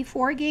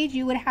 24 gauge,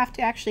 you would have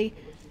to actually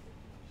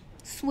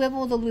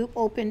swivel the loop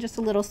open just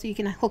a little so you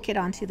can hook it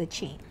onto the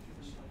chain.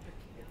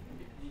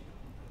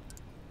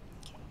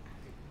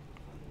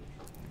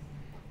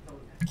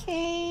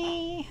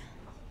 Okay.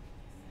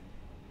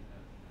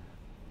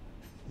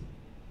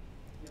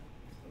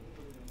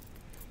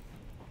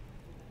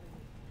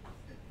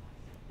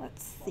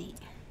 Let's see.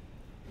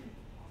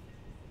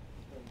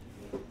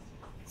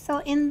 So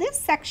in this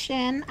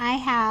section, I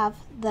have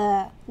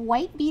the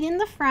white bead in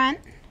the front,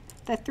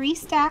 the 3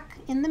 stack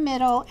in the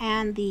middle,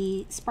 and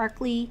the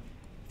sparkly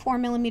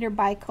 4mm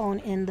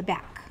bicone in the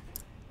back,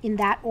 in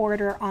that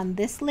order on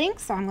this link.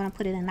 So I'm going to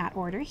put it in that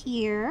order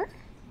here,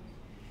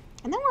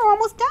 and then we're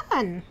almost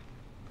done.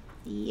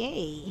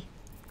 Yay.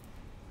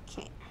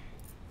 Okay.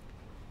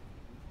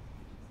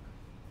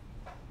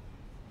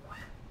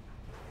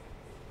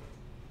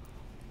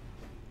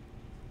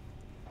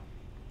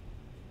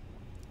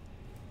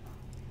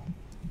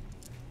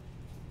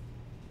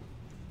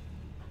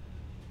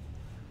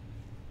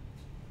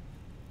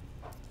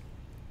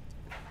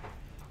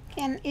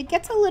 And it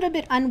gets a little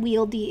bit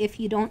unwieldy if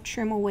you don't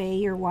trim away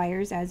your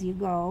wires as you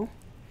go,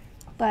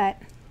 but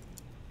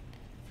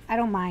I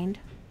don't mind.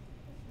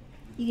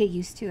 You get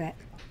used to it.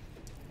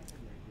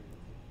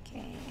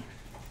 Okay.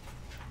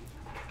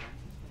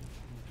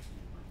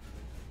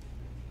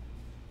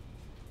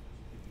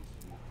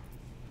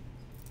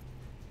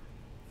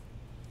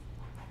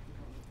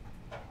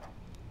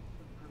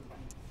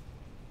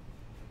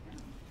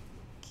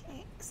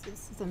 Okay, so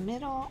this is the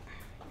middle.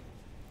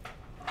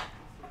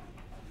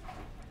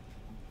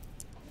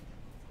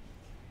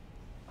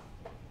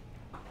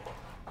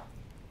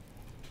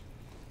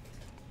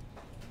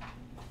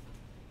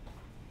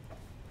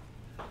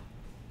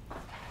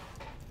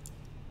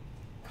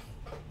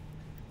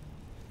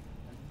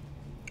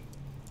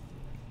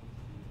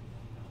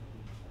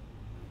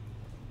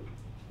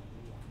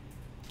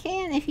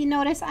 Okay, and if you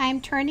notice,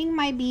 I'm turning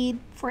my bead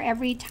for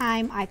every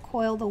time I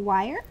coil the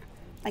wire.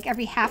 Like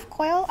every half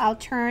coil, I'll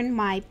turn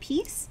my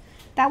piece.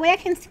 That way I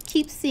can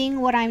keep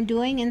seeing what I'm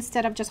doing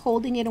instead of just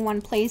holding it in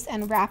one place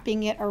and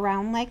wrapping it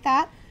around like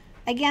that.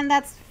 Again,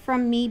 that's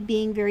from me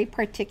being very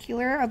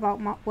particular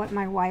about what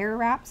my wire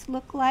wraps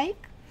look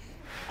like.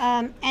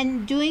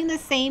 And doing the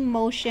same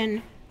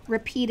motion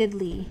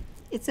repeatedly.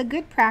 It's a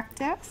good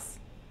practice.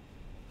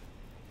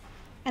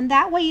 And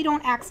that way you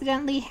don't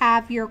accidentally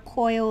have your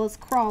coils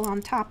crawl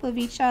on top of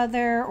each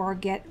other or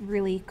get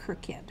really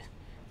crooked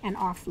and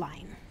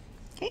offline.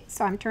 Okay,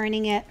 so I'm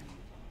turning it,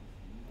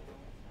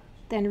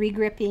 then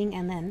regripping,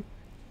 and then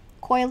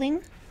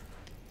coiling.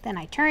 Then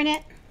I turn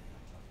it,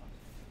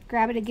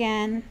 grab it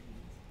again,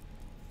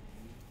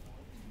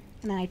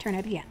 and then I turn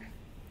it again.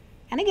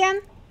 And again,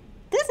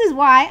 this is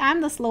why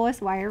I'm the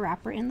slowest wire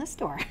wrapper in the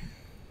store.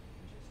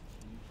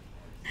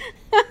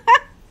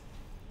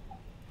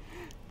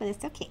 But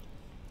it's okay.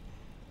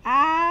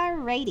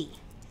 Alrighty.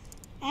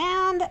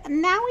 And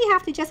now we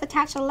have to just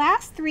attach the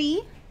last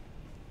 3.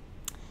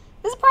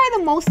 This is probably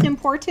the most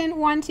important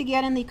one to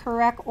get in the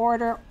correct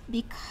order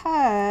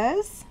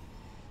because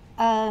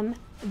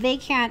they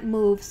can't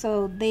move,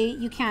 so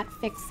you can't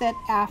fix it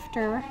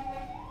after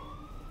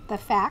the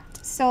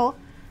fact. So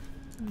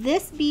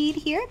this bead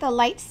here, the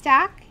light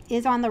stack,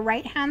 is on the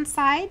right hand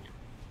side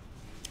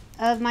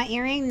of my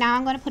earring. Now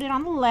I'm going to put it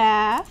on the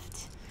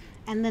left,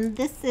 and then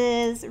this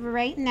is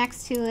right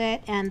next to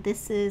it, and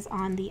this is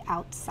on the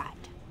outside.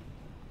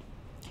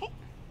 Okay,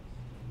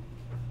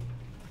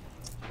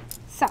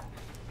 so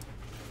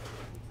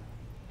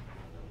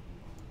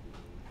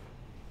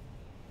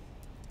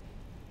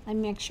let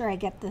me make sure I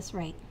get this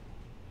right.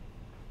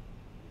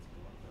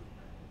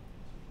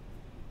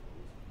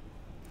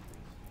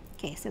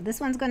 Okay, so this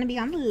one's going to be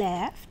on the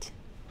left.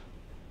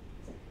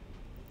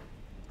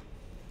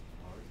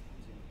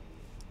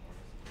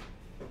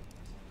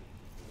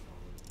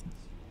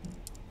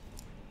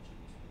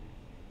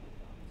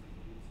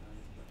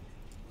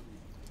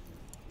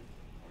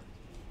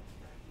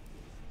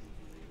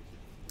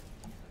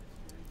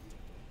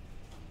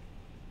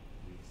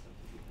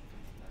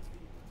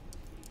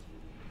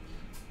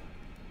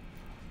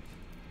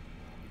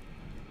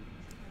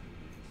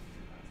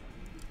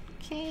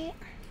 Okay.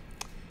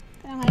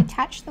 Then I'm going to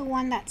attach the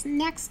one that's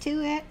next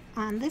to it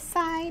on this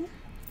side.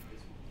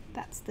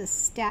 That's the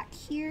stack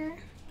here.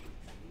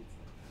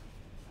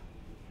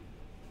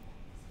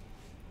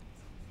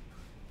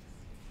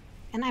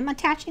 And I'm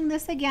attaching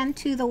this again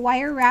to the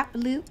wire wrap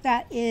loop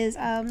that is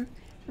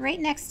right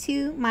next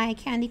to my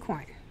candy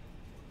corn.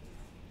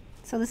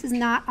 So this is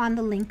not on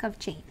the link of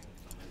chain.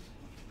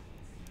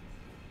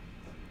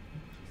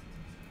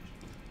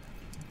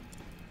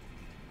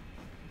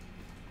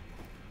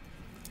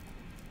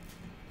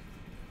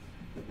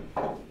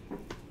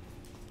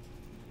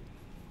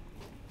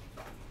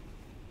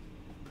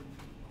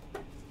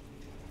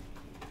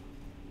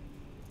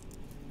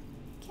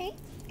 Okay,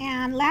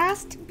 and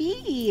last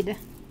bead.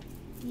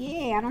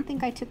 Yay, I don't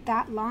think I took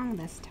that long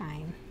this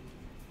time.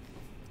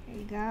 There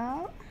you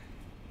go.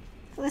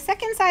 So the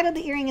second side of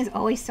the earring is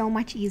always so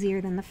much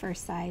easier than the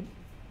first side.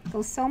 It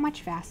goes so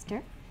much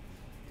faster.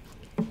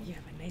 You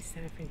have a nice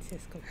San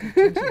Francisco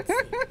contingency.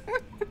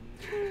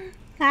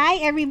 Hi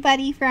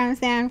everybody from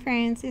San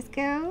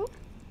Francisco.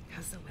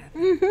 How's the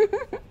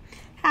weather?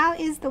 How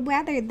is the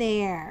weather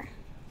there?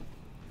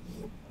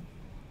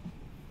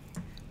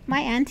 My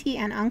auntie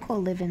and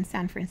uncle live in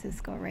San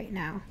Francisco right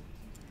now.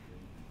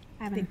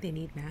 I think they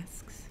need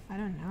masks. I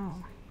don't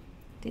know.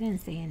 They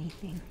didn't say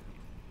anything.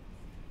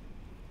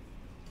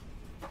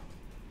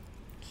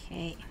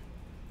 Okay.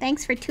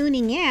 Thanks for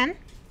tuning in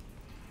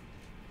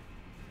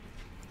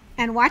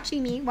and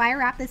watching me wire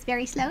wrap this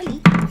very slowly.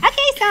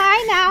 Okay, so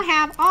I now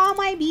have all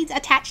my beads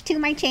attached to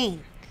my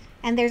chain.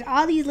 And there's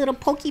all these little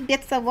pokey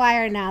bits of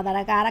wire now that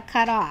I gotta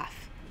cut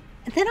off.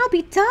 And then I'll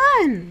be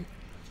done.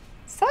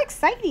 So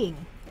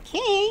exciting.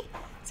 Okay,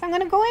 so I'm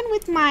gonna go in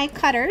with my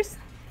cutters.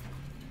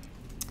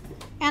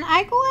 And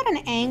I go at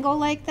an angle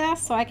like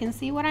this so I can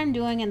see what I'm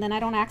doing and then I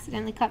don't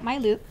accidentally cut my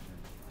loop.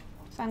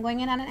 So I'm going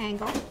in at an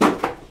angle.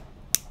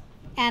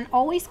 And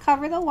always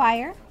cover the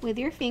wire with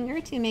your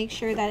finger to make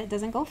sure that it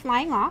doesn't go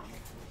flying off.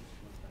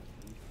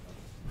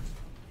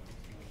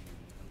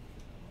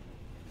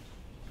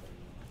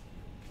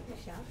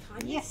 Michelle,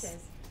 Tanya Yes.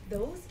 says,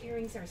 those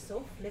earrings are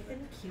so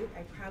flippin' cute,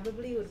 I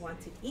probably would want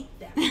to eat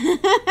them.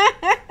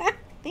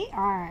 They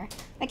are.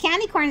 The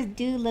candy corns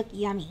do look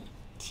yummy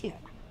too.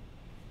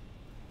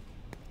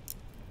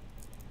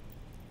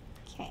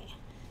 Okay,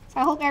 so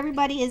I hope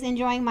everybody is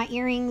enjoying my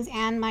earrings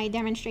and my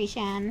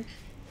demonstration.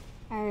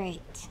 All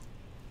right,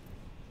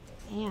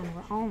 and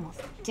we're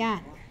almost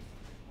done.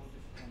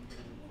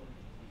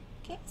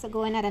 Okay, so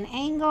go in at an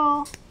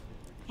angle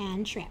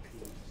and trim.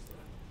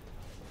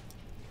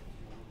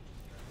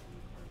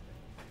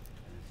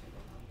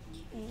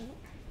 Okay.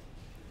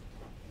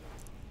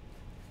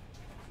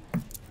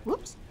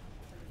 Whoops.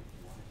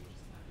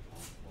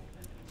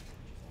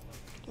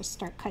 Just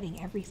start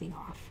cutting everything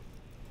off.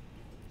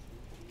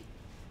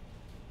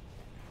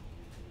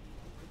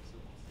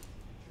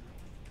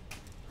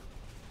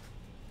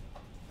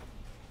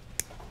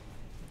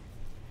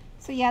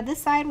 So yeah,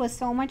 this side was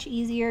so much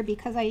easier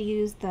because I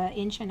used the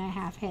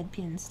 1.5" head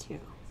pins too.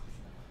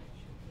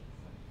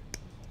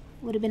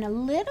 Would have been a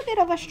little bit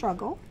of a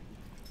struggle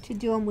to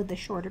do them with the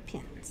shorter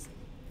pins.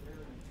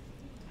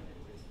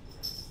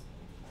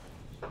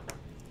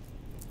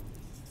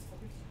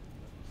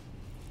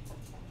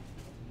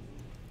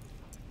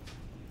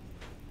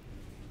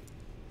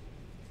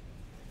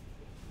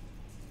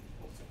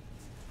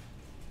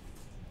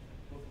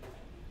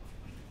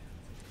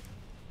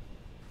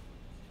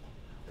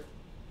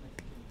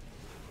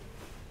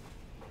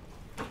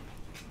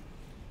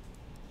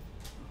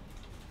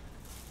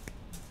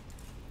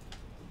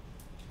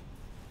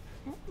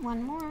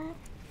 One more.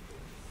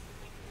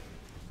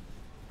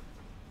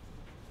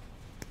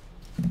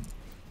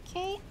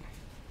 Okay,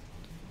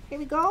 here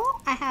we go.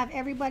 I have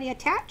everybody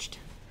attached.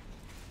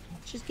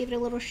 Just give it a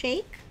little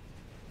shake.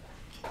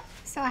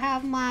 So I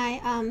have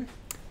my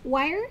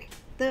wire,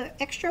 the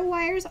extra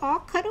wires all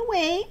cut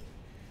away.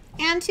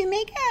 And to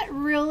make it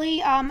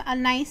really a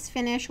nice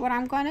finish, what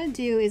I'm going to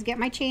do is get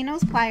my chain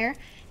nose plier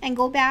and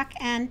go back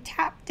and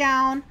tap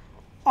down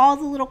all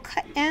the little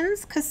cut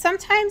ends, because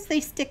sometimes they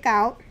stick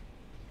out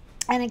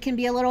and it can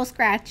be a little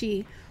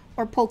scratchy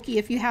or pokey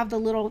if you have the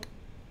little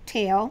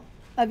tail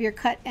of your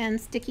cut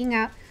end sticking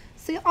out.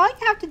 So all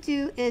you have to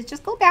do is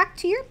just go back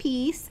to your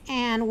piece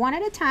and one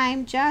at a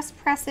time just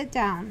press it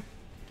down.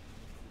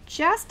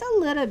 Just a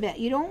little bit.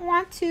 You don't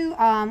want to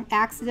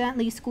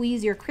accidentally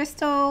squeeze your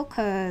crystal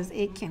because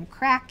it can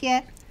crack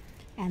it,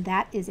 and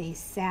that is a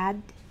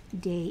sad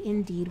day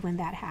indeed when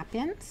that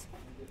happens.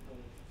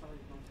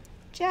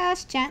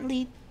 Just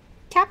gently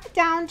tap it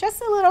down just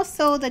a little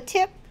so the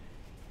tip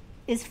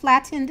is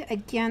flattened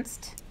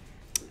against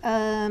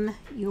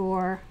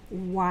your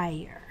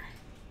wire.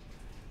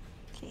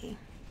 Okay.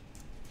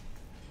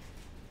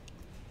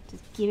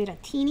 Just give it a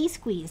teeny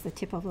squeeze, the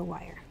tip of the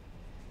wire.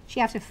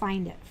 You have to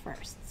find it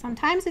first.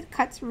 Sometimes it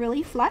cuts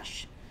really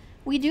flush.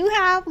 We do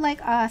have like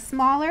a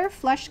smaller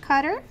flush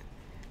cutter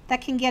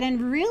that can get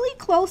in really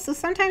close, so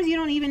sometimes you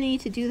don't even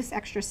need to do this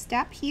extra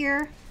step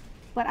here.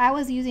 But I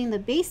was using the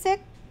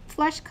basic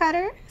flush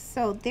cutter,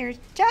 so there's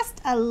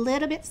just a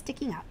little bit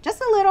sticking out,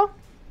 just a little.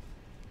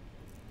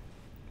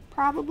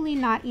 Probably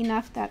not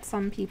enough that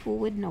some people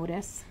would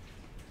notice,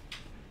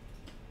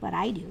 but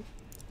I do.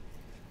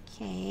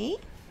 Okay.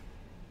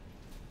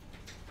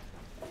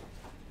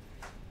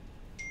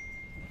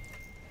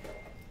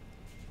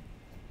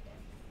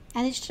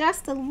 And it's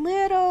just the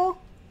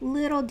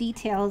little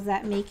details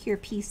that make your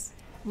piece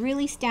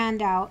really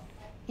stand out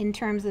in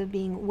terms of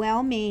being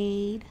well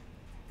made,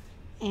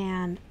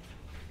 and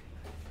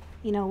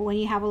you know, when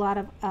you have a lot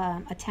of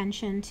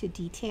attention to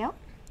detail,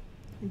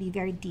 and be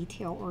very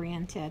detail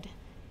oriented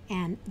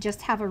and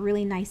just have a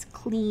really nice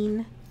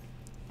clean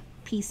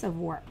piece of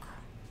work.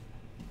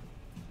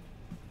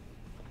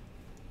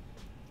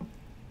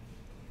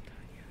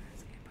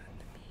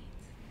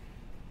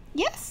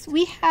 Yes,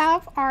 we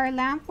have our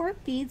lamp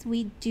work beads.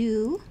 We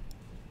do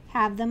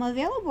have them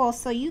available,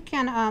 so you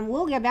can,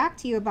 we'll get back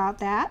to you about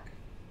that.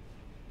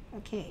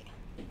 Okay,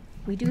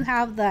 we do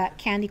have the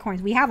candy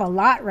corns. We have a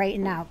lot right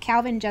now.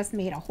 Calvin just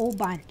made a whole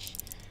bunch.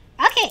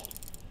 Okay,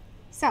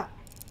 so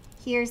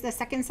here's the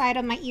second side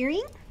of my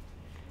earring,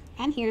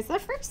 and here's the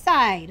first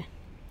side.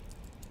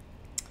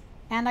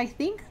 And I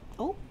think,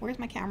 oh, where's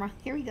my camera?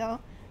 Here we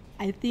go.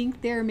 I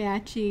think they're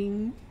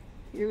matching.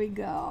 Here we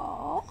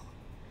go.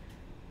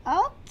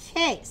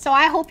 Okay, so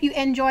I hope you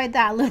enjoyed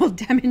that little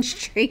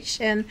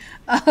demonstration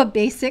of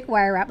basic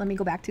wire wrap. Let me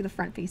go back to the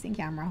front facing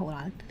camera. Hold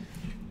on.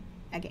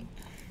 Okay.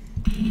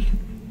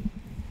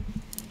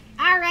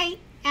 All right,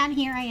 and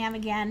here I am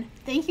again.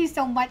 Thank you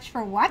so much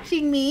for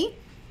watching me.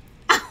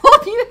 I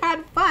hope you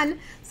had fun.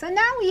 So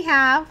now we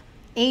have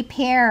a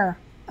pair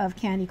of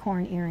candy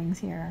corn earrings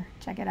here.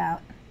 Check it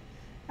out.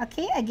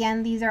 Okay,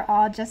 again, these are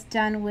all just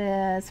done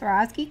with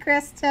Swarovski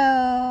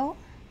crystal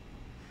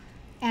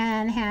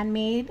and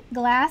handmade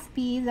glass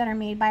beads that are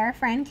made by our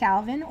friend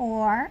Calvin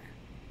Orr.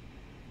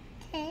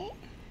 Okay,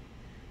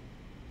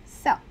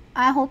 so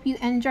I hope you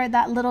enjoyed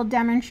that little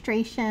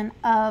demonstration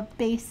of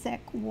basic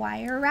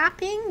wire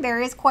wrapping.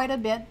 There is quite a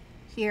bit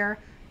here,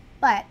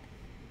 but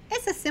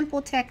it's a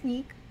simple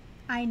technique.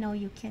 I know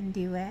you can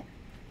do it,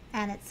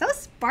 and it's so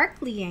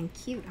sparkly and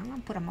cute. I'm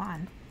gonna put them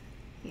on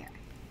here.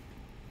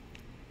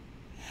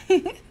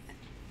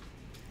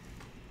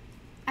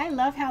 I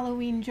love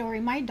Halloween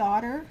jewelry.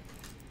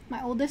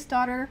 My oldest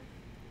daughter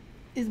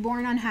is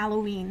born on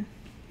Halloween,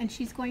 and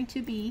she's going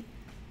to be,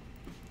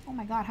 oh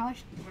my God, how is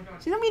she? Oh my God.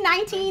 She's going to be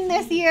 19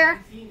 this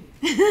year.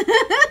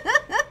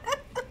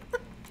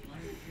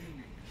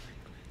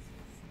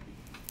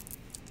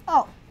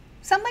 Oh,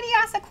 somebody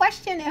asked a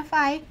question if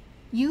I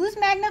use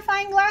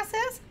magnifying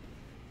glasses.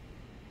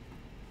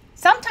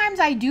 Sometimes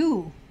I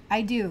do.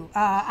 I do.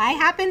 I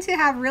happen to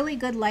have really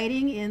good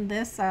lighting in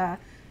this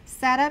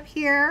setup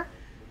here,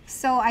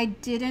 so I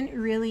didn't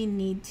really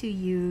need to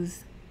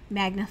use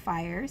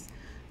magnifiers.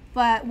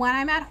 But when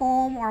I'm at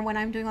home, or when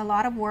I'm doing a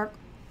lot of work,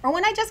 or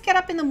when I just get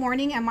up in the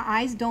morning and my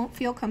eyes don't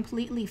feel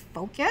completely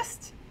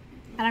focused,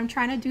 and I'm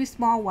trying to do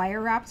small wire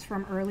wraps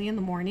from early in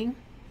the morning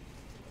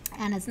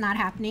and it's not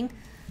happening,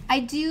 I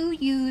do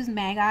use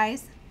mag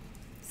eyes.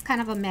 It's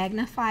kind of a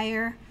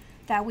magnifier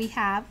that we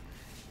have,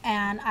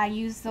 and I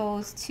use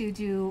those to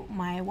do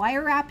my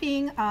wire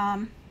wrapping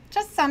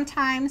just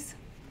sometimes.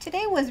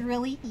 Today was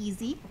really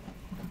easy.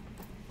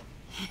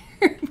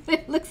 But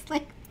it looks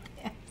like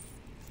this.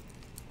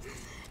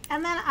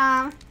 And then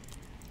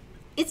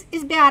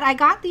it's bad. I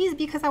got these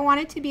because I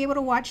wanted to be able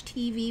to watch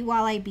TV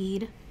while I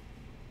bead,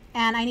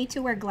 and I need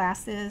to wear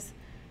glasses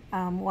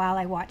while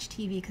I watch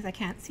TV because I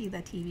can't see the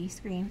TV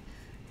screen.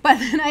 But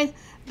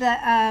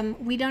then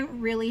we don't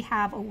really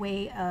have a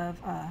way of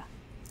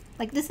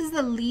like, this is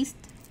the least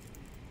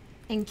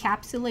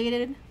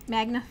encapsulated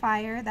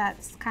magnifier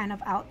that's kind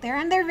of out there,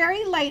 and they're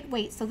very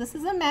lightweight. So this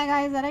is a mag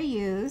eye that I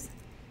use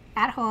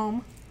at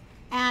home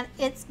And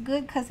it's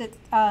good because it's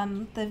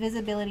the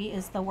visibility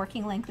is, the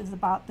working length is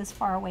about this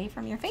far away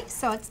from your face.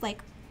 So it's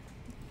like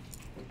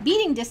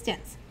beading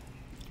distance.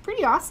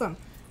 Pretty awesome.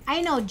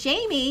 I know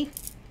Jamie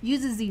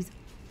uses these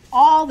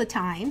all the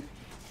time.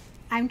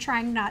 I'm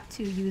trying not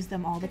to use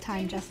them all the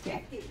time just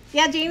yet.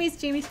 Yeah,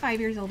 Jamie's 5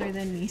 years older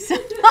than me. So,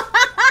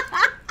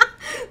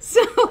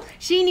 so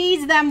she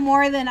needs them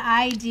more than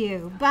I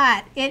do.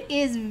 But it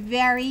is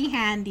very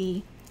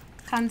handy.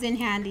 Comes in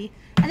handy.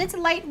 And it's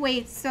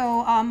lightweight,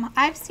 so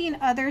I've seen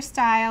other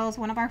styles.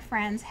 One of our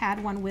friends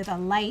had one with a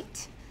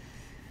light,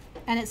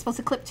 and it's supposed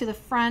to clip to the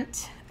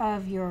front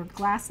of your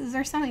glasses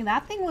or something.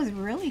 That thing was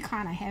really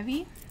kind of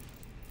heavy.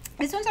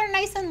 These ones are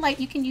nice and light.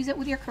 You can use it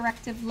with your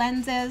corrective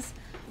lenses.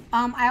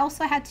 I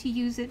also had to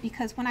use it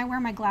because when I wear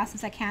my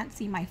glasses, I can't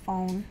see my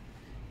phone,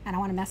 and I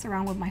want to mess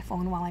around with my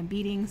phone while I'm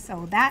beading.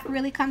 So that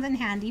really comes in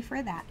handy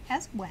for that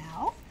as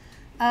well.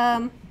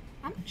 I'm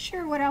not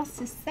sure what else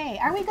to say.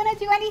 Are we going to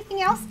do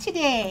anything else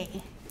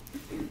today?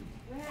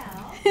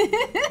 Well,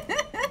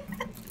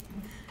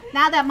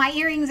 now that my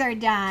earrings are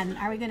done,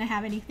 are we going to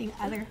have anything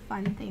other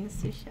fun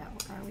things to show?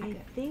 Are we I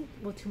good? think,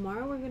 well,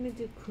 tomorrow we're going to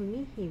do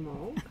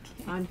Kunihimo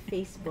on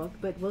Facebook,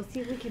 but we'll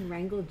see if we can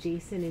wrangle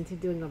Jason into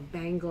doing a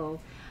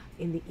bangle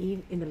in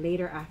the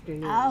later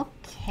afternoon.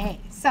 Okay,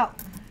 so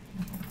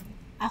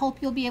I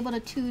hope you'll be able to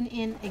tune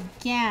in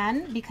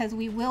again because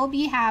we will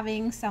be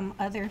having some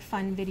other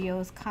fun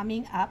videos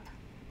coming up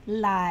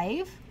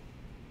live,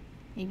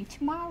 maybe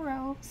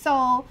tomorrow.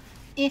 So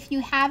if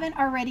you haven't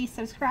already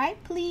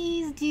subscribed,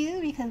 please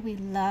do, because we'd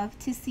love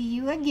to see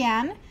you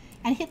again.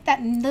 And hit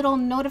that little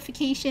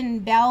notification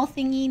bell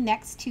thingy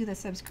next to the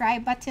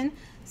subscribe button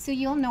so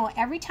you'll know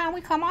every time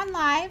we come on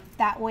live.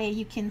 That way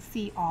you can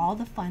see all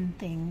the fun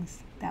things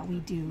that we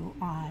do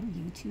on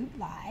YouTube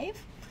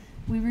Live.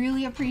 We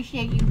really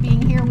appreciate you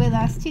being here with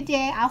us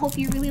today. I hope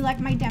you really like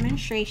my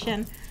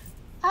demonstration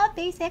of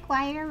basic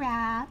wire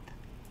wrap.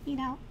 You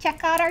know,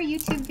 check out our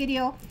YouTube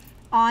video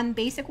on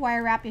basic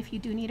wire wrap if you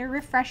do need a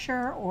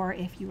refresher, or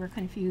if you were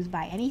confused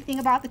by anything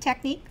about the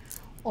technique,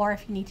 or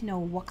if you need to know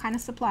what kind of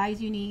supplies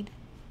you need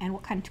and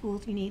what kind of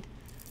tools you need.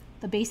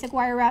 The basic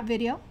wire wrap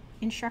video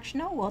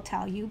instructional will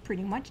tell you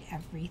pretty much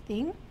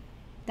everything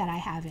that I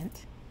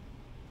haven't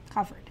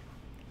covered.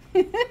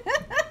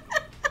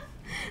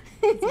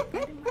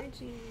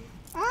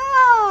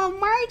 Oh,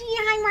 Margie.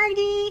 Hi,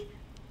 Margie.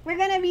 We're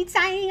going to be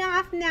signing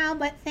off now,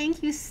 but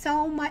thank you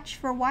so much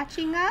for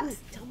watching us.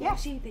 Tell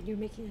Margie that you're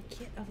making a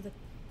kit of the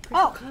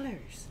crystal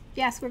colors.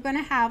 Yes, we're going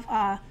to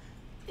have,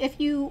 if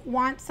you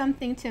want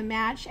something to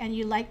match and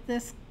you like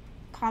this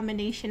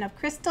combination of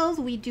crystals,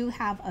 we do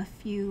have a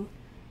few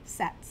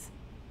sets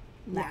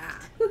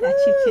left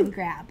that you can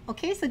grab.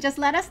 Okay, so just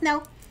let us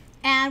know,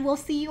 and we'll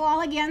see you all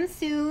again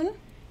soon.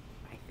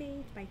 Bye,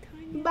 Faith. Bye,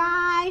 Tanya.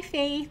 Bye,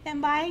 Faith,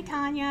 and bye,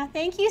 Tanya.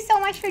 Thank you so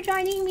much for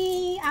joining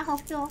me. I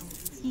hope you'll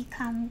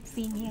come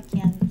see me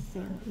again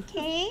soon,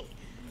 okay?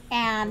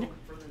 And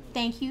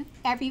thank you,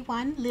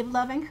 everyone. Live,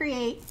 love, and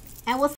create. And we'll